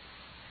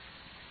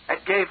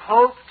 It gave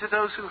hope to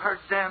those who heard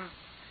them,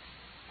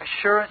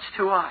 assurance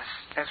to us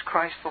as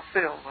Christ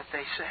fulfilled what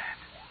they said.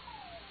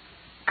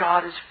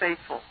 God is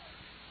faithful.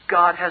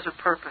 God has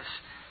a purpose.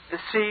 The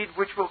seed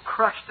which will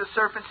crush the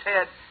serpent's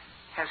head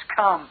has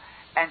come,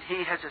 and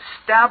He has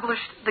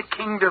established the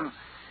kingdom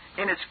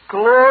in its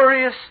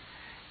glorious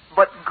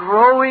but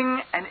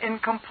growing and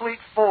incomplete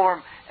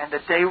form, and the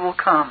day will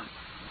come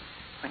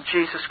when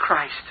Jesus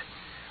Christ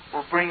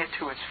will bring it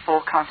to its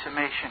full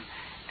consummation,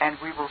 and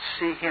we will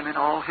see Him in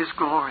all His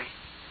glory.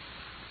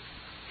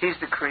 He's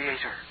the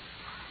Creator.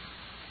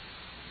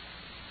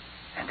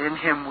 And in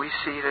Him we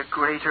see the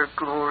greater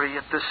glory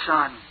of the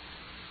Son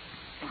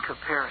in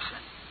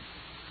comparison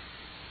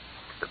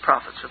to the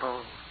prophets of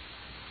old.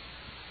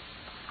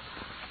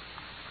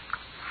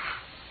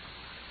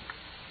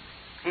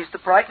 He's the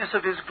brightness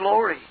of His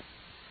glory,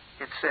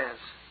 it says.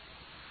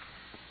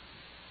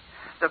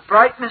 The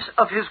brightness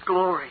of His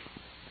glory.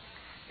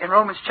 In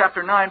Romans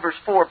chapter 9, verse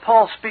 4,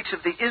 Paul speaks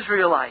of the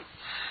Israelites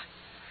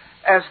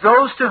as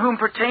those to whom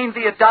pertain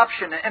the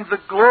adoption and the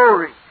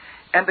glory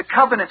and the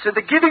covenants and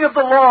the giving of the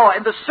law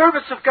and the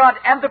service of God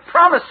and the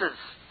promises.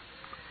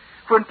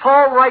 When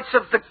Paul writes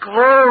of the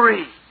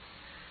glory,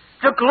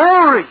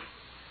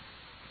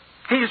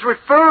 he's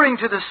referring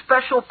to the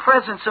special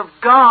presence of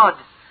God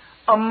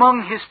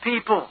among His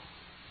people.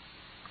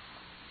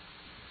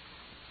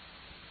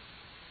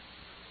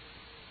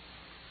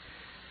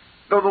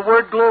 Though the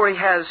word glory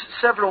has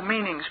several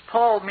meanings,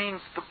 Paul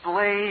means the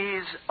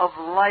blaze of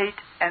light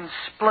and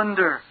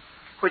splendor,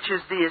 which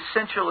is the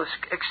essential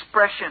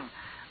expression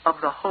of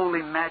the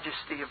holy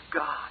majesty of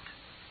God.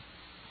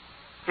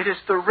 It is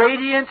the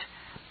radiant,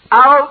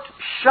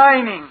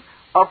 outshining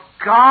of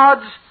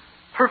God's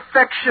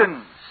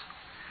perfections.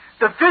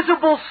 The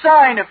visible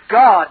sign of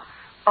God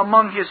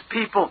among His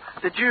people.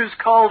 The Jews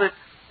called it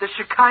the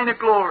Shekinah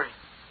glory.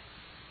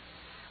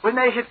 When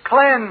they had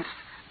cleansed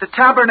the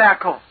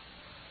tabernacle,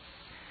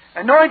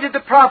 anointed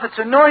the prophets,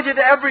 anointed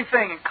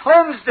everything, and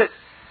cleansed it,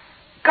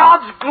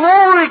 God's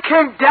glory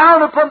came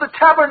down upon the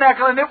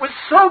tabernacle, and it was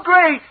so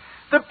great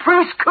the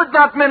priest could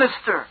not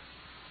minister.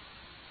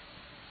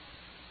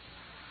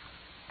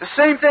 The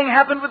same thing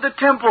happened with the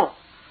temple.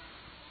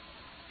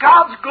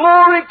 God's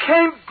glory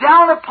came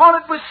down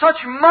upon it with such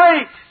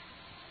might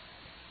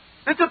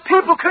that the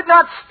people could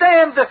not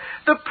stand,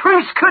 the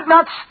priests could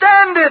not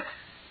stand it.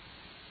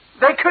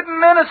 They couldn't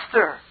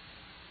minister.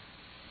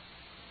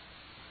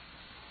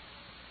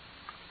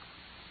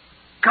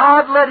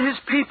 God led His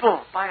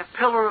people by a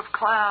pillar of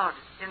cloud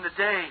in the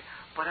day,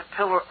 but a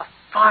pillar of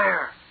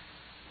fire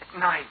at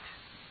night.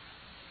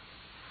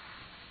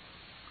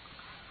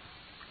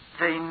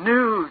 They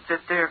knew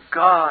that their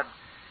God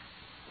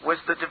was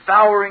the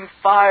devouring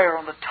fire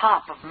on the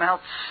top of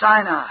Mount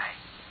Sinai.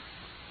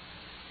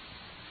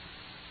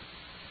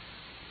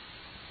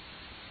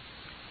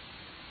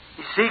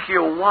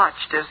 Ezekiel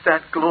watched as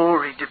that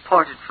glory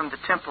departed from the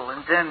temple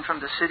and then from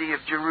the city of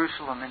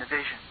Jerusalem in a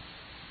vision.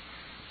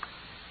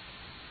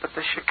 But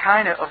the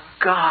Shekinah of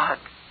God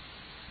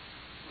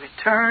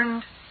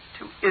returned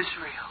to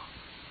Israel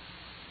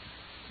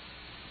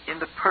in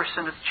the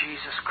person of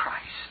Jesus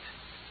Christ.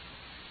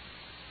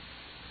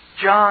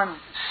 John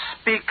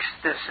speaks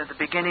this at the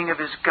beginning of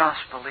his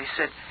gospel. He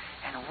said,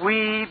 "And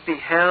we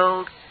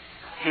beheld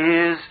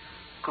His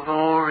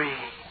glory."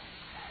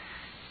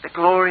 The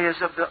glory is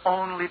of the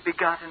only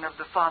begotten of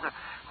the Father.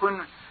 When,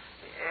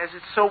 as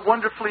it's so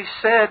wonderfully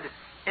said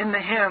in the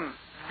hymn,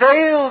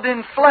 veiled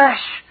in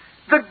flesh,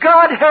 the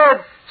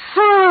Godhead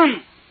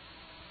see.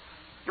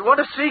 You want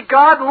to see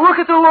God? Look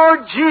at the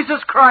Lord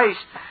Jesus Christ.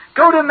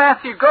 Go to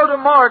Matthew, go to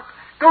Mark,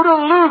 go to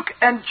Luke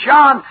and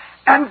John,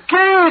 and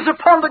gaze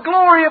upon the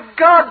glory of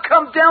God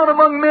come down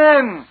among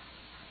men.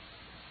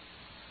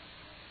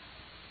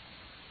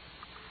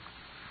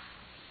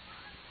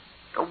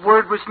 The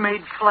Word was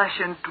made flesh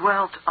and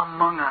dwelt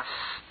among us.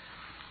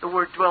 The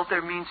word dwelt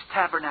there means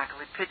tabernacle.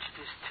 He pitched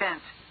His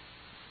tent,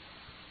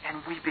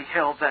 and we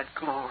beheld that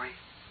glory.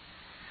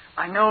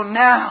 I know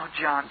now,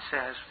 John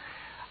says,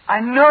 I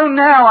know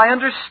now, I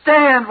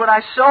understand when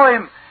I saw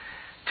Him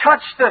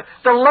touch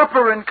the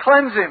leper and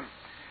cleanse him,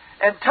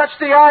 and touch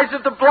the eyes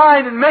of the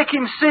blind and make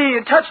him see,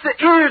 and touch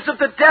the ears of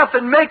the deaf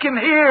and make him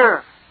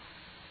hear.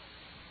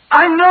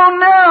 I know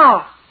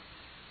now.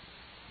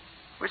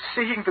 We're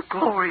seeing the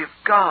glory of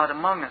God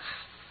among us,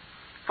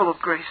 full of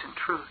grace and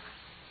truth.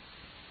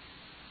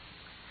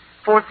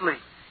 Fourthly,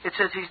 it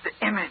says He's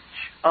the image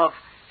of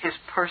His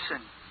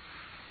person.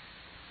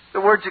 The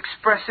words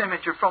express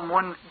image are from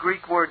one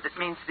Greek word that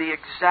means the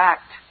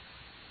exact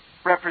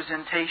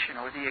representation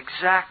or the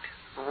exact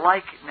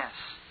likeness.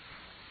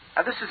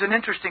 Now, this is an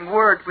interesting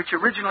word which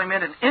originally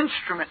meant an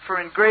instrument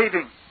for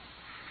engraving.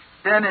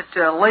 Then it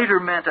later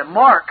meant a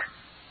mark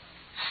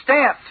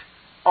stamped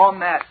on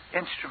that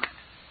instrument.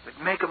 It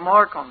would make a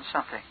mark on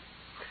something.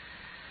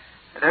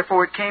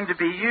 Therefore, it came to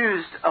be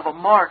used of a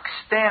mark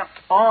stamped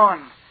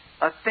on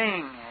a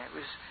thing. It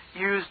was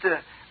used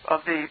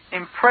of the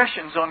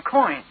impressions on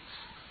coins.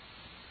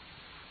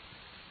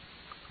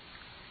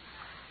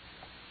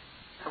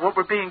 What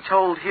we're being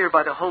told here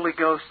by the Holy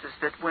Ghost is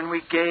that when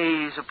we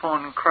gaze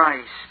upon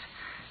Christ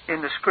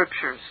in the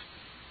Scriptures,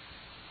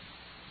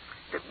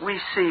 that we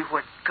see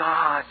what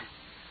God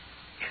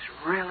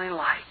is really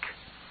like.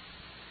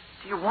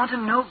 Do you want to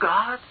know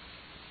God?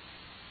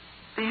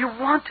 Do you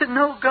want to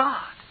know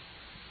God?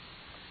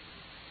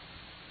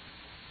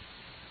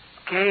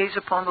 Gaze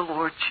upon the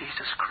Lord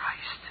Jesus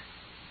Christ.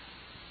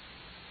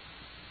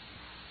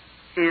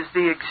 He is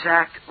the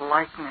exact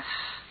likeness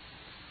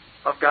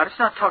of God. It's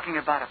not talking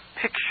about a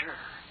picture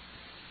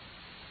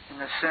in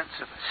the sense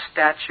of a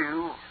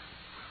statue, or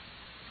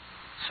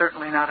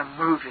certainly not a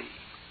movie.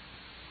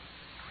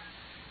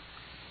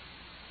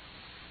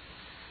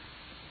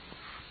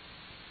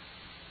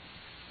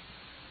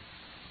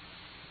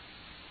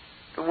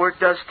 The Word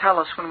does tell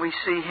us when we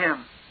see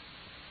Him,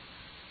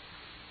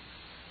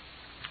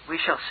 we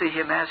shall see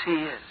Him as He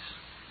is.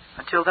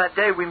 Until that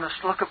day, we must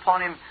look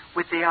upon Him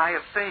with the eye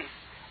of faith,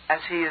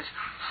 as He is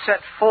set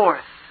forth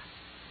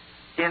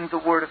in the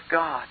Word of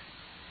God.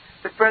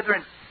 But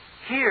brethren,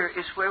 here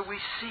is where we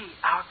see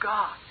our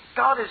God.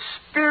 God is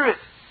Spirit.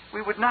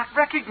 We would not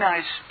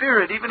recognize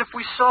Spirit even if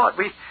we saw it.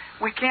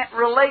 We can't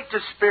relate to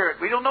Spirit.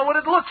 We don't know what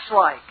it looks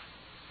like,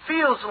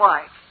 feels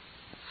like,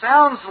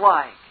 sounds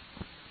like.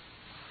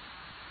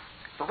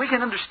 But we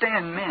can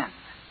understand men.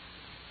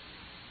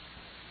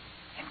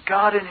 And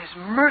God in His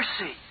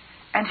mercy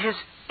and His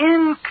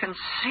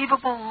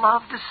inconceivable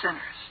love to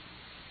sinners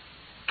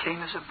came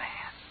as a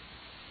man.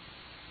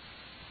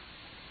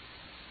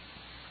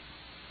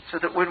 So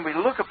that when we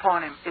look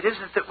upon Him, it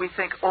isn't that we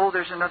think, oh,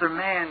 there's another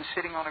man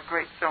sitting on a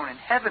great throne in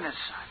heaven as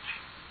such.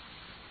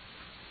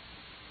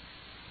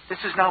 This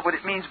is not what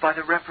it means by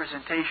the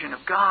representation of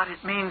God.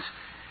 It means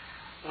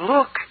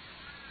Look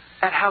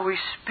at how He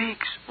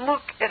speaks.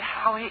 Look at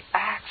how He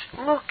acts.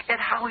 Look at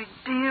how He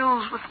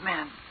deals with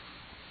men.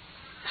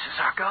 This is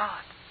our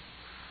God.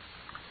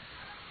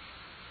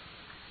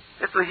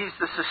 Fifthly, He's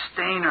the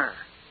sustainer.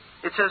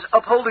 It says,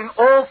 upholding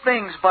all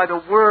things by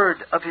the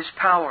word of His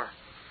power.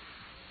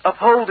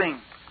 Upholding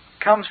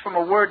comes from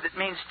a word that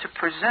means to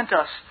present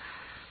us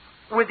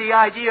with the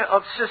idea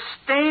of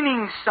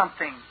sustaining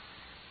something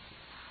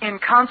in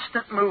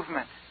constant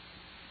movement.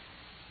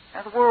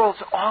 Now, the world's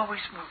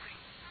always moving.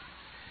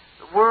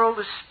 The world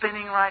is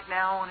spinning right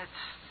now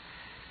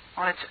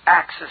on its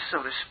axis,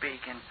 so to speak,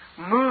 and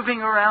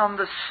moving around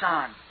the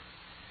sun.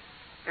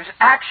 There's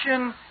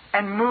action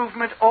and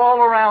movement all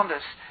around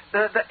us.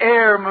 The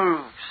air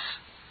moves.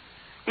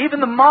 Even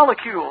the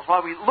molecules,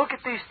 while we look at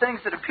these things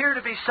that appear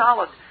to be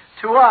solid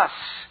to us,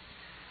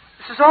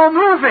 this is all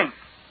moving.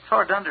 It's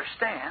hard to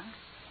understand.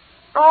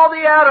 All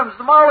the atoms,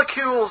 the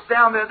molecules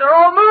down there, they're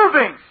all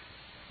moving.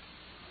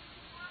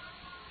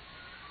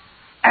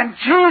 And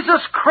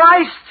Jesus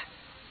Christ,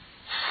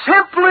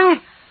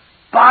 simply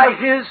by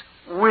His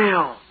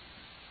will,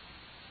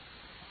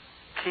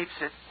 keeps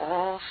it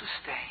all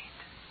sustained.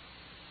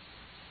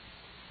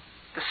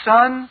 The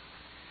sun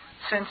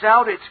sends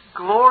out its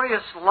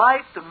glorious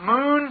light, the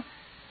moon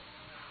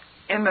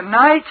in the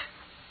night,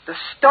 the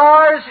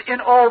stars in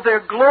all their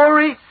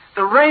glory,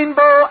 the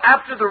rainbow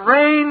after the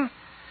rain,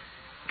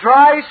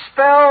 dry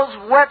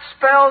spells, wet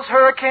spells,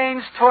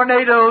 hurricanes,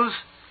 tornadoes,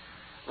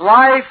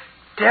 life,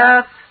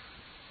 death.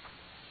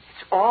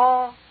 It's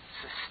all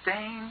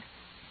sustained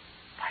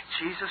by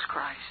Jesus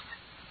Christ.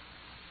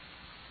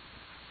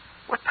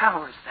 What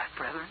power is that,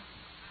 brethren?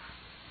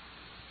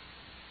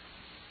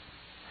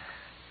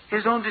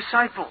 His own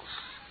disciples,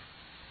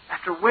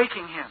 after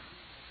waking Him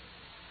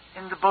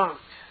in the boat,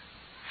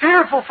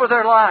 fearful for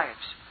their lives,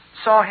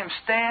 saw Him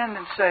stand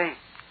and say,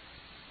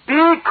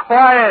 "Be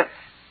quiet,"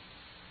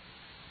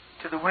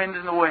 to the wind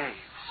and the waves.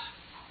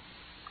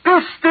 "Be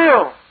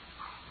still."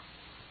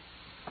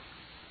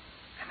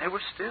 And they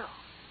were still.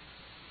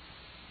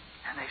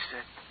 And they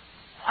said,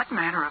 "What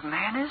manner of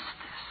man is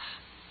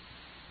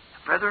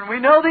this?" Brethren, we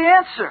know the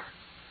answer.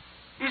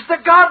 He's the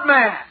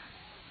God-man,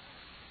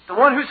 the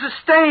one who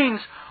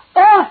sustains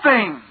all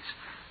things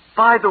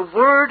by the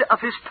word of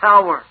His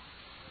power.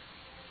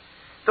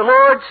 The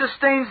Lord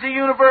sustains the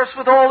universe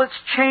with all its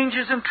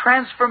changes and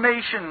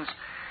transformations,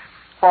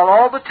 while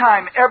all the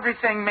time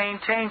everything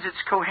maintains its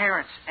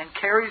coherence and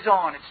carries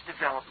on its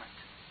development.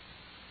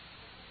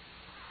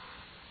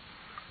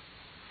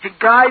 He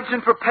guides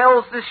and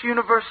propels this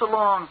universe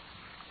along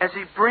as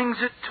He brings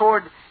it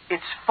toward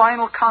its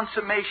final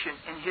consummation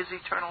in His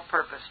eternal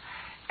purpose.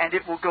 And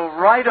it will go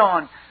right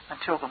on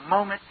until the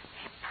moment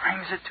He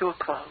brings it to a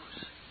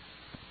close.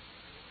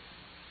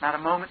 Not a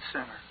moment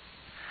sooner.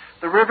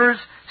 The rivers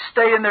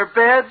stay in their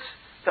beds.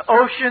 The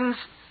oceans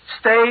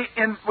stay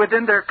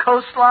within their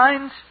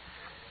coastlines.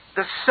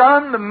 The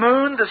sun, the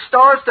moon, the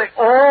stars, they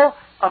all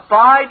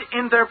abide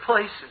in their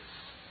places,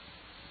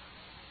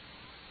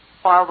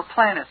 while the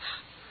planets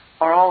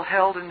are all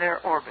held in their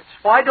orbits.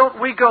 Why don't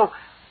we go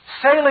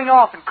sailing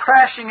off and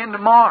crashing into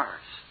Mars?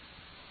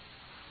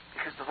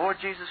 Because the Lord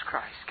Jesus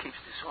Christ keeps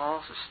this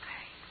all sustained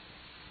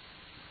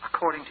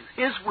according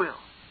to His will.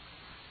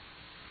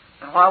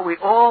 And while we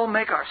all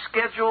make our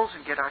schedules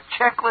and get our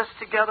checklists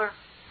together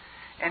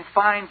and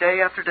find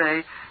day after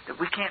day that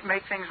we can't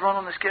make things run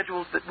on the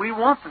schedules that we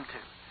want them to,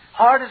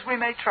 hard as we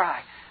may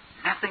try,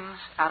 nothing's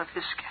out of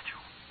His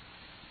schedule.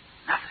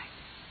 Nothing.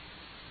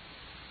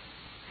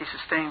 He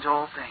sustains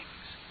all things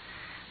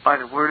by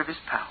the word of His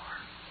power.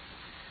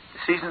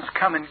 The seasons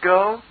come and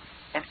go,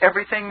 and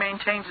everything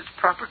maintains its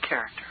proper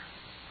character,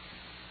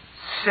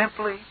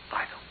 simply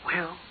by the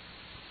will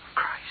of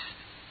Christ.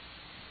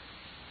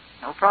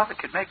 No prophet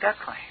could make that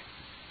claim.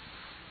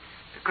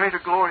 The greater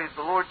glory of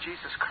the Lord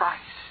Jesus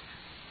Christ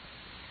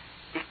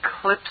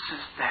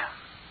eclipses them.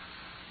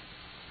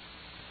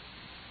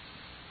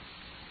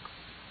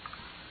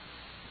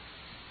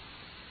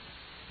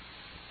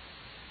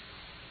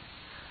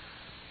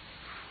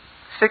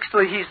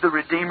 Sixthly, He's the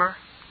Redeemer.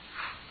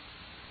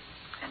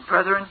 And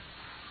brethren,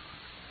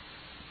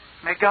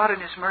 may God in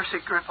His mercy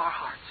grip our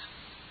hearts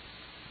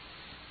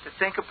to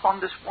think upon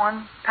this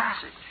one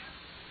passage.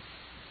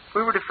 If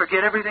we were to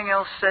forget everything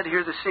else said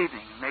here this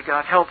evening, may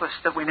God help us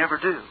that we never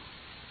do.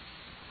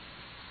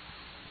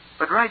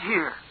 But right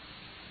here,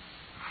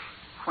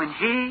 when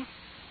He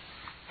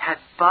had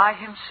by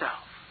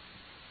Himself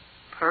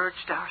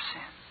purged our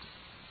sins,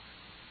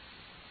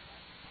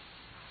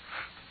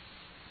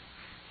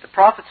 the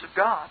prophets of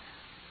God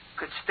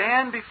could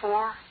stand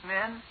before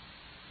men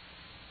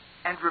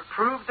and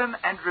reprove them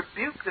and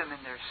rebuke them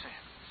in their sins.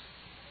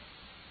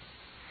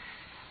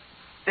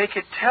 They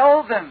could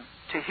tell them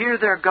to hear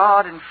their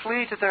God and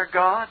flee to their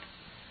God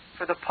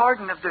for the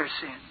pardon of their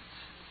sins.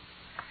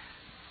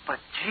 But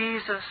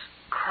Jesus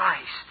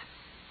Christ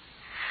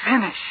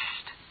finished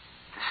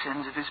the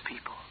sins of His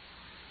people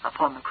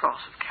upon the cross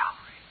of Calvary.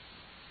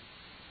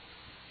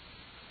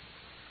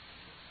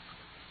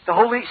 The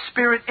Holy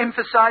Spirit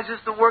emphasizes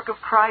the work of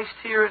Christ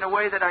here in a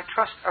way that I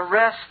trust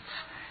arrests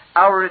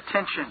our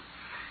attention.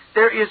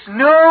 There is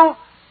no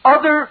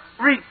other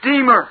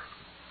Redeemer.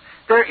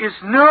 There is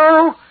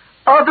no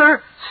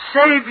other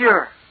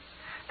Savior.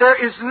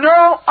 There is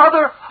no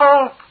other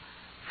hope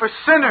for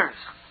sinners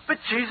but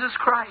Jesus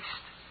Christ.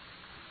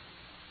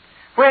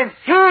 When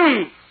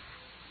He,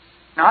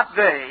 not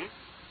they,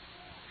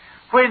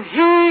 when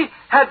He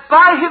had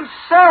by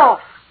Himself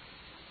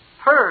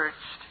purged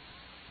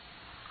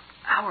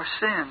our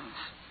sins,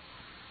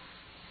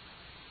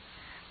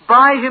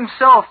 by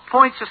Himself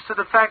points us to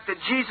the fact that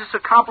Jesus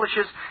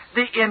accomplishes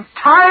the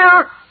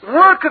entire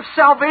work of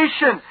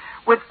salvation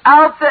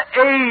without the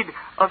aid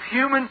of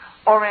human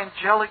or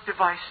angelic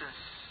devices.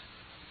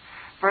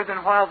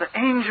 Brethren, while the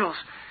angels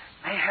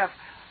may have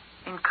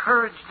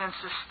encouraged and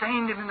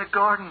sustained Him in the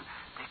garden,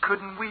 they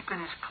couldn't weep in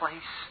His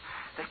place.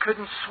 They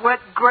couldn't sweat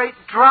great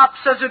drops,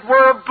 as it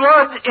were, of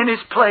blood in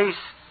His place.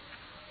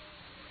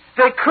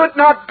 They could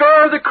not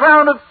bear the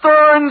crown of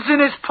thorns in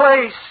His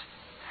place.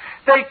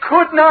 They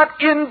could not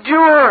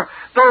endure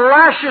the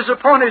lashes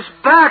upon His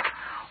back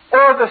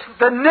or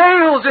the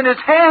nails in His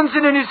hands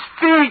and in His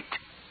feet.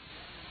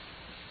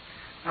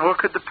 Nor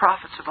could the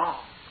prophets of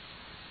old.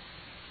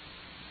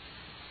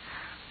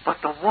 But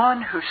the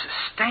One who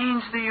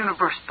sustains the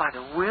universe by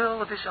the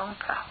will of His own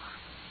power,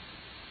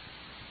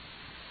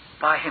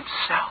 by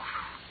Himself,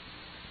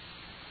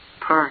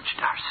 purged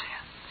our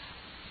sins.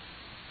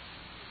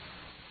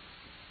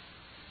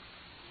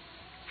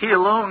 He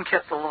alone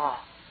kept the law.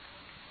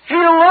 He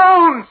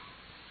alone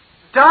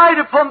died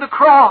upon the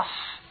cross.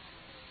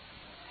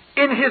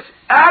 In His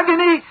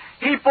agony,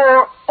 He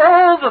bore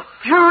all the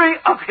fury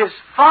of His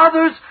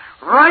Father's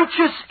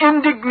righteous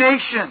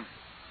indignation.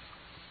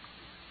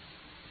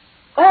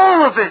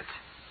 All of it.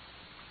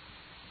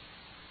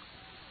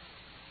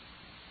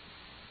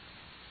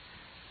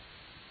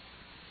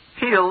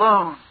 He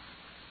alone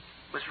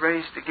was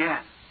raised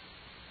again.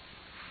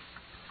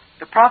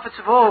 The prophets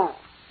of old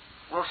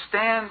will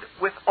stand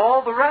with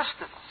all the rest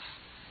of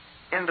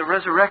us in the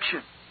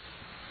resurrection.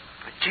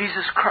 But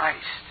Jesus Christ,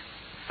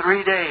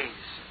 3 days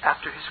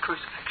after His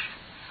crucifixion,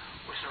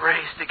 was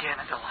raised again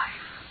into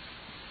life.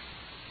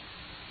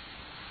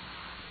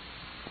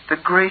 The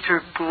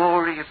greater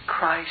glory of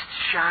Christ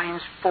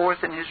shines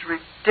forth in His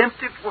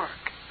redemptive work.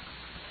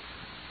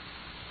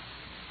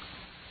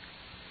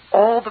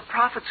 All the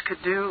prophets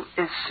could do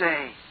is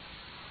say,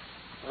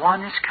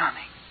 one is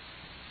coming.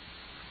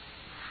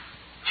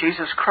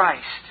 Jesus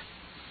Christ,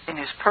 in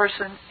His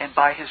person and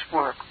by His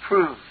work,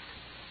 proved,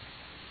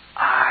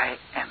 I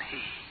am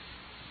He.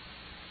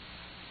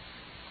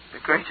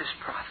 The greatest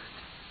prophet.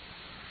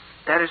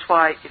 That is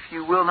why, if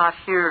you will not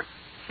hear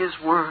His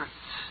words,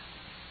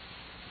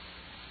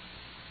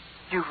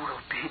 you will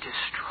be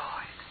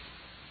destroyed.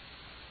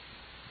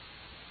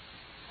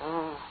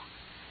 Oh,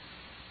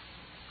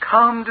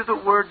 come to the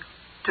Word,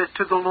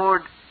 to the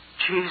Lord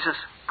Jesus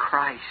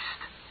Christ.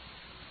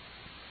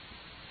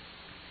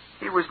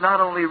 He was not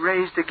only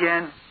raised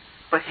again,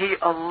 but He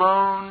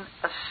alone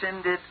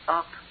ascended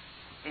up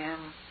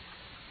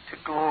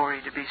into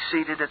glory to be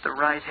seated at the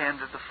right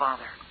hand of the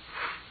Father.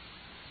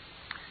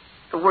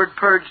 The word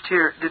purged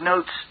here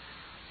denotes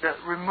the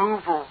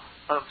removal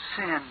of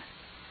sin.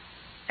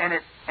 And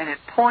it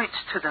points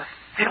to the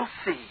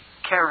filthy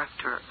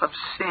character of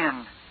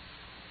sin.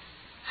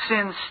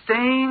 Sin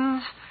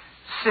stains,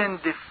 sin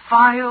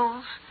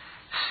defiles,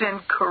 sin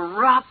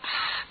corrupts,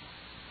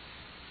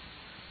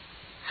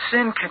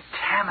 sin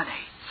contaminates,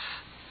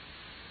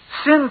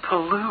 sin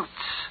pollutes.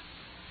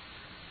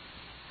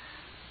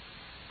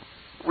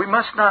 We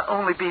must not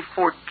only be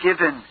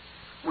forgiven,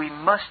 we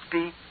must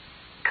be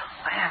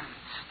cleansed.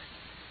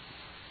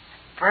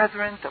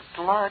 Brethren, the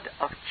blood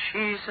of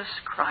Jesus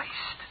Christ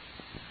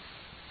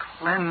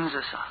cleanses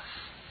us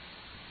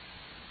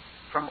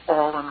from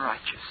all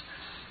unrighteousness.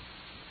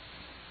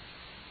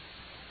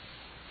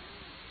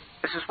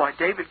 This is why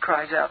David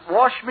cries out,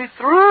 wash me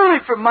thoroughly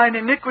from mine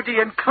iniquity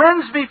and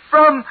cleanse me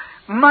from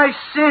my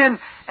sin.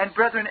 And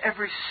brethren,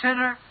 every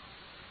sinner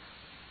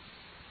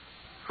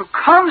who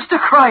comes to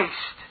Christ,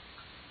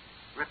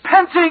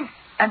 repenting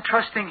and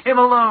trusting Him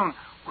alone,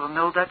 will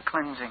know that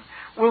cleansing,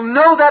 will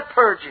know that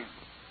purging.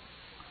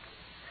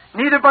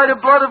 Neither by the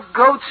blood of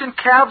goats and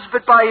calves,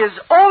 but by His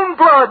own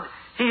blood,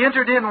 He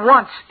entered in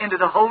once into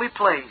the holy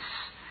place,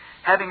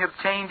 having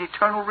obtained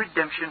eternal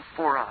redemption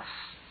for us.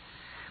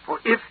 For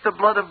if the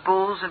blood of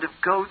bulls and of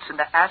goats and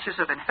the ashes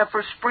of an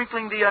heifer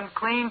sprinkling the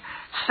unclean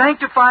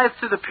sanctifieth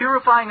to the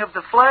purifying of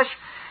the flesh,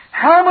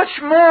 how much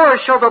more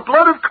shall the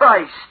blood of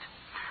Christ,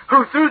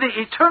 who through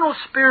the eternal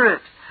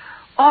Spirit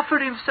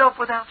offered Himself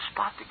without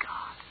spot to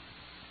God,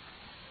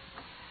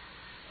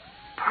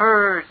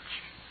 purge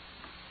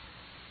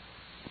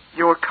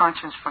your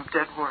conscience from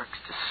dead works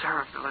to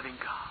serve the living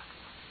God.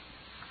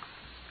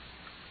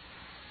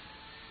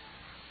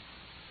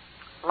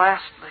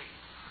 Lastly,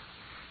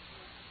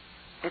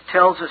 it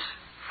tells us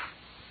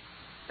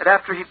that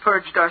after He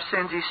purged our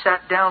sins, He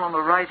sat down on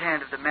the right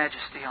hand of the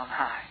Majesty on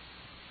high.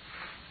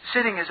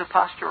 Sitting is a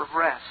posture of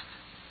rest,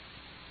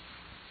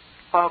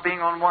 while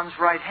being on one's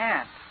right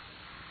hand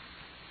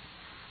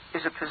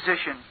is a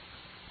position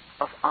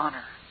of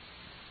honor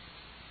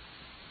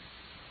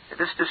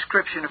This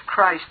description of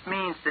Christ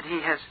means that He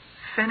has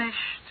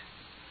finished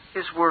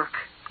His work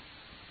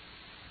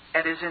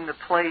and is in the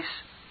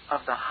place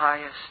of the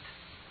highest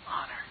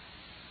honor.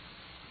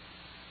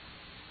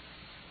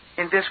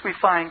 In this we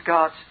find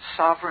God's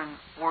sovereign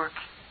work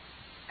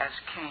as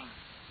King.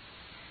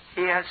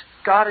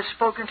 God has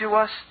spoken to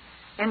us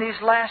in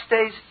these last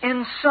days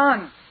in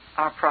Son,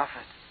 our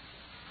prophet.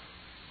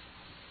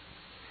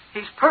 He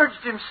has purged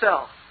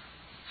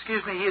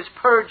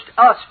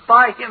us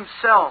by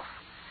Himself.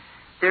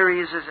 There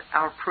He is as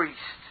our priest.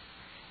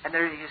 And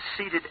there He is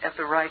seated at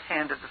the right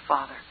hand of the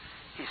Father.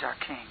 He's our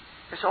King.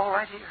 It's all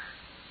right here.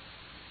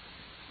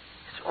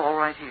 It's all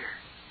right here.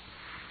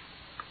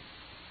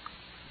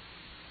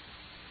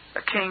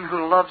 A King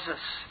who loves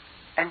us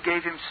and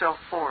gave Himself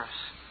for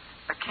us.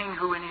 A King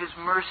who in His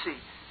mercy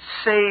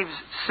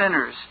saves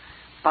sinners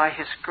by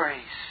His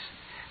grace.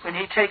 When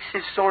He takes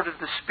His sword of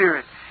the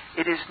Spirit,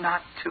 it is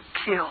not to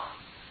kill,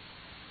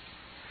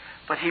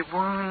 but He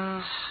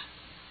wounds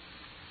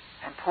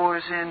and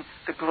pours in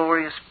the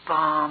glorious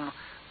balm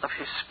of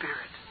His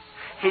Spirit.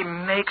 He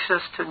makes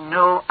us to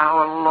know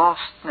our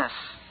lostness.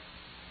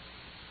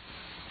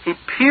 He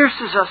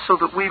pierces us so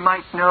that we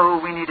might know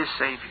we need a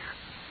Savior.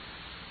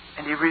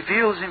 And He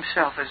reveals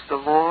Himself as the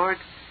Lord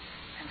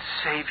and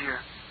Savior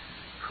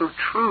who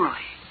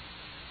truly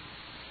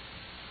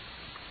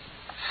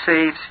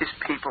saves His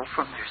people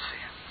from their sins.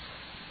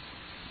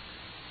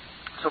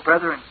 So,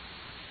 brethren,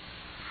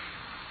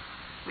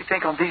 we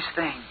think on these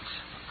things.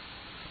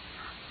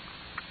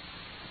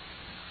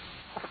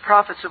 All the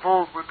prophets of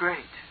old were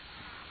great,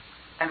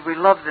 and we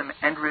love them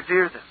and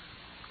revere them.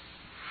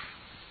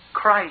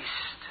 Christ,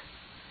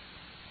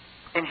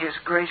 in His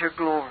greater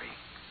glory,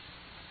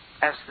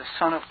 as the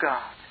Son of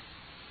God,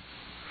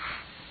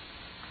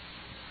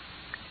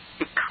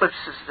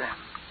 eclipses them.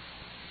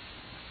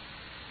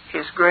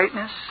 His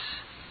greatness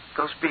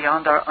goes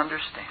beyond our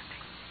understanding.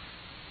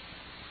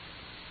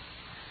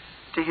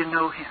 Do you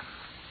know Him?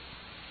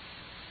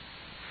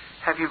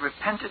 Have you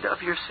repented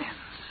of your sins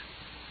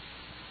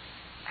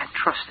and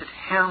trusted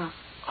Him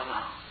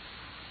alone?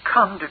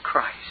 Come to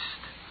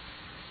Christ.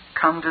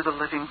 Come to the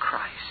living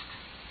Christ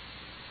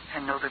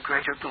and know the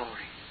greater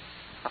glory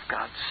of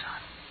God's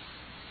Son.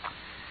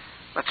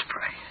 Let's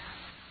pray.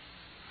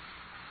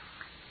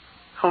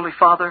 Holy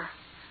Father,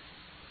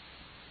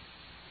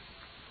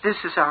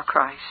 this is our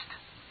Christ.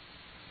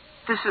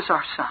 This is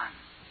our Son,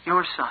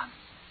 your Son,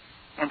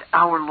 and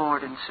our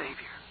Lord and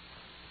Savior.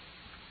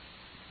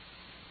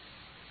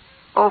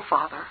 Oh,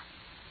 Father,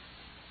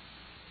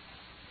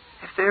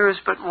 if there is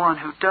but one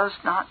who does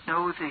not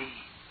know Thee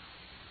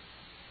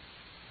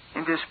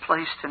in this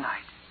place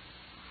tonight,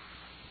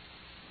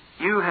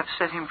 You have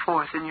set him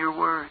forth in Your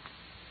Word.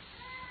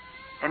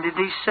 And in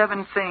these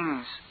 7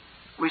 things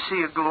we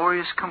see a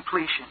glorious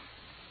completion.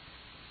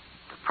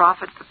 The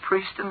prophet, the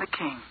priest, and the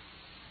king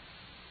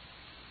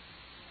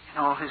in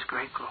all His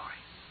great glory.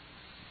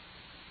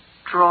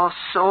 Draw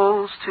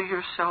souls to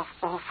Yourself,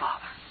 O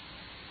Father.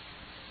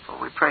 For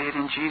we pray it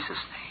in Jesus'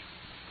 name.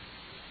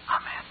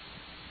 Amen.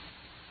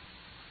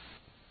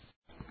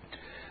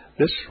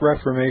 This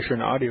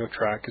Reformation audio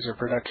track is a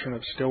production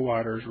of Still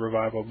Waters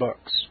Revival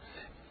Books.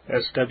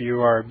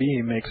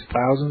 SWRB makes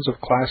thousands of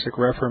classic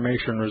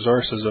Reformation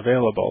resources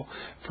available,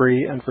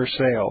 free and for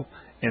sale,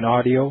 in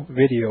audio,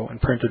 video, and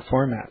printed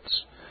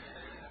formats.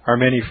 Our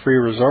many free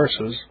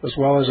resources, as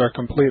well as our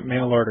complete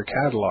mail-order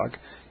catalog,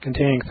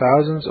 containing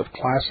thousands of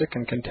classic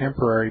and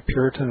contemporary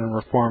Puritan and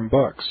Reformed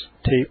books,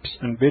 tapes,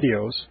 and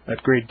videos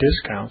at great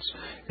discounts,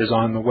 is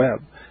on the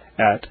web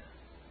at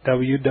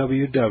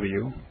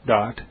www.swrb.com.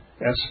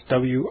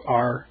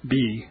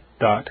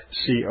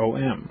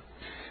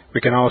 We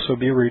can also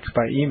be reached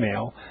by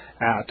email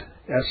at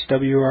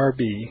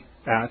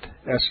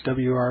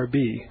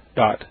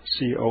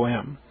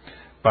swrb@swrb.com,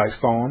 by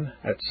phone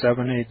at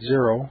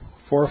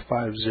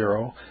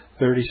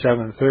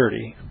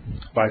 780-450-3730,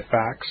 by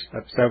fax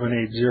at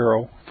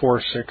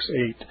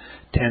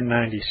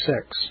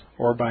 780-468-1096,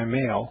 or by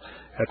mail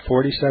at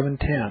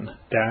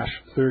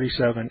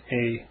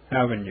 4710-37A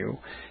Avenue,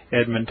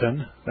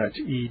 Edmonton, that's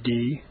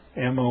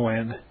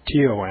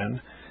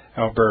Edmonton,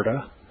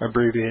 Alberta,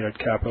 abbreviated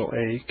capital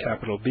A,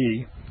 capital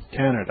B,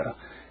 Canada,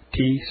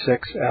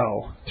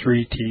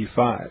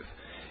 T6L3T5.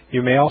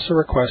 You may also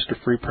request a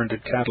free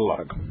printed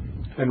catalog.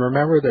 And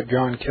remember that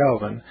John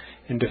Calvin,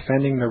 in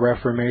defending the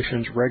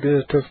Reformation's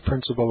regulative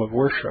principle of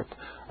worship,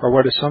 or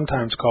what is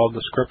sometimes called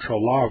the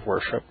scriptural law of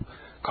worship,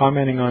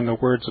 commenting on the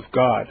words of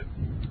God,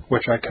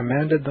 which I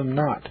commanded them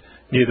not,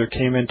 neither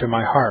came into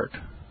my heart,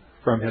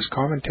 from his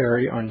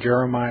commentary on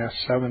Jeremiah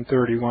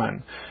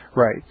 7:31,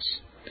 writes,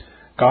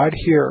 God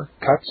here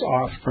cuts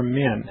off from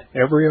men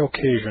every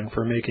occasion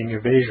for making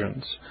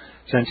evasions,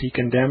 since He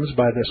condemns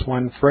by this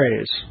one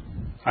phrase,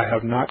 I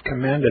have not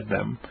commanded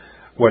them,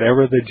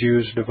 whatever the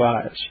Jews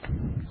devised.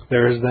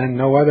 There is then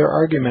no other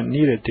argument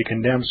needed to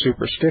condemn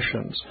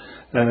superstitions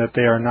than that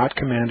they are not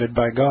commanded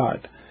by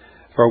God.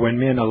 For when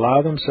men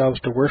allow themselves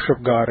to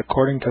worship God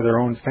according to their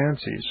own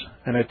fancies,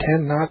 and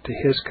attend not to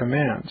His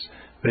commands,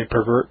 they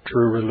pervert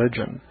true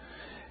religion.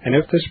 And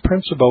if this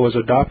principle was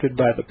adopted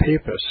by the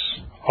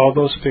Papists, all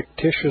those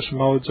fictitious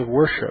modes of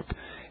worship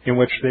in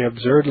which they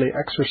absurdly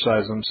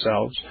exercise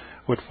themselves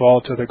would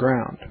fall to the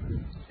ground.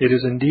 It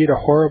is indeed a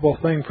horrible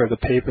thing for the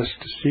Papists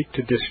to seek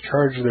to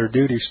discharge their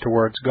duties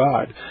towards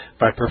God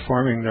by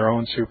performing their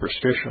own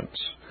superstitions.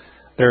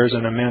 There is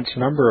an immense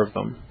number of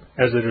them,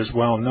 as it is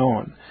well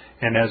known,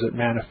 and as it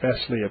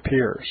manifestly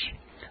appears.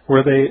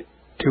 Were they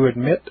to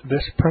admit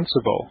this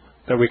principle,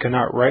 that we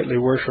cannot rightly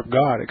worship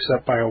God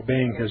except by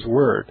obeying His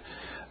word,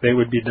 they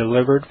would be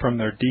delivered from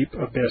their deep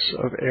abyss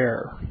of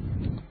error.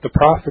 The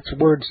prophet's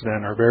words,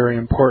 then, are very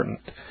important,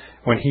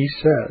 when he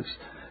says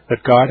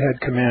that God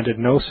had commanded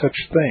no such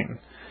thing,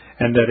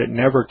 and that it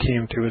never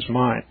came to his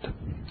mind,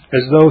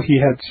 as though he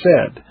had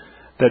said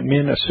that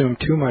men assume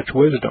too much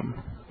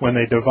wisdom when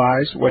they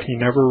devise what he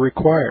never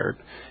required,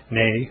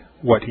 nay,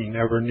 what he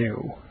never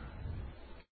knew.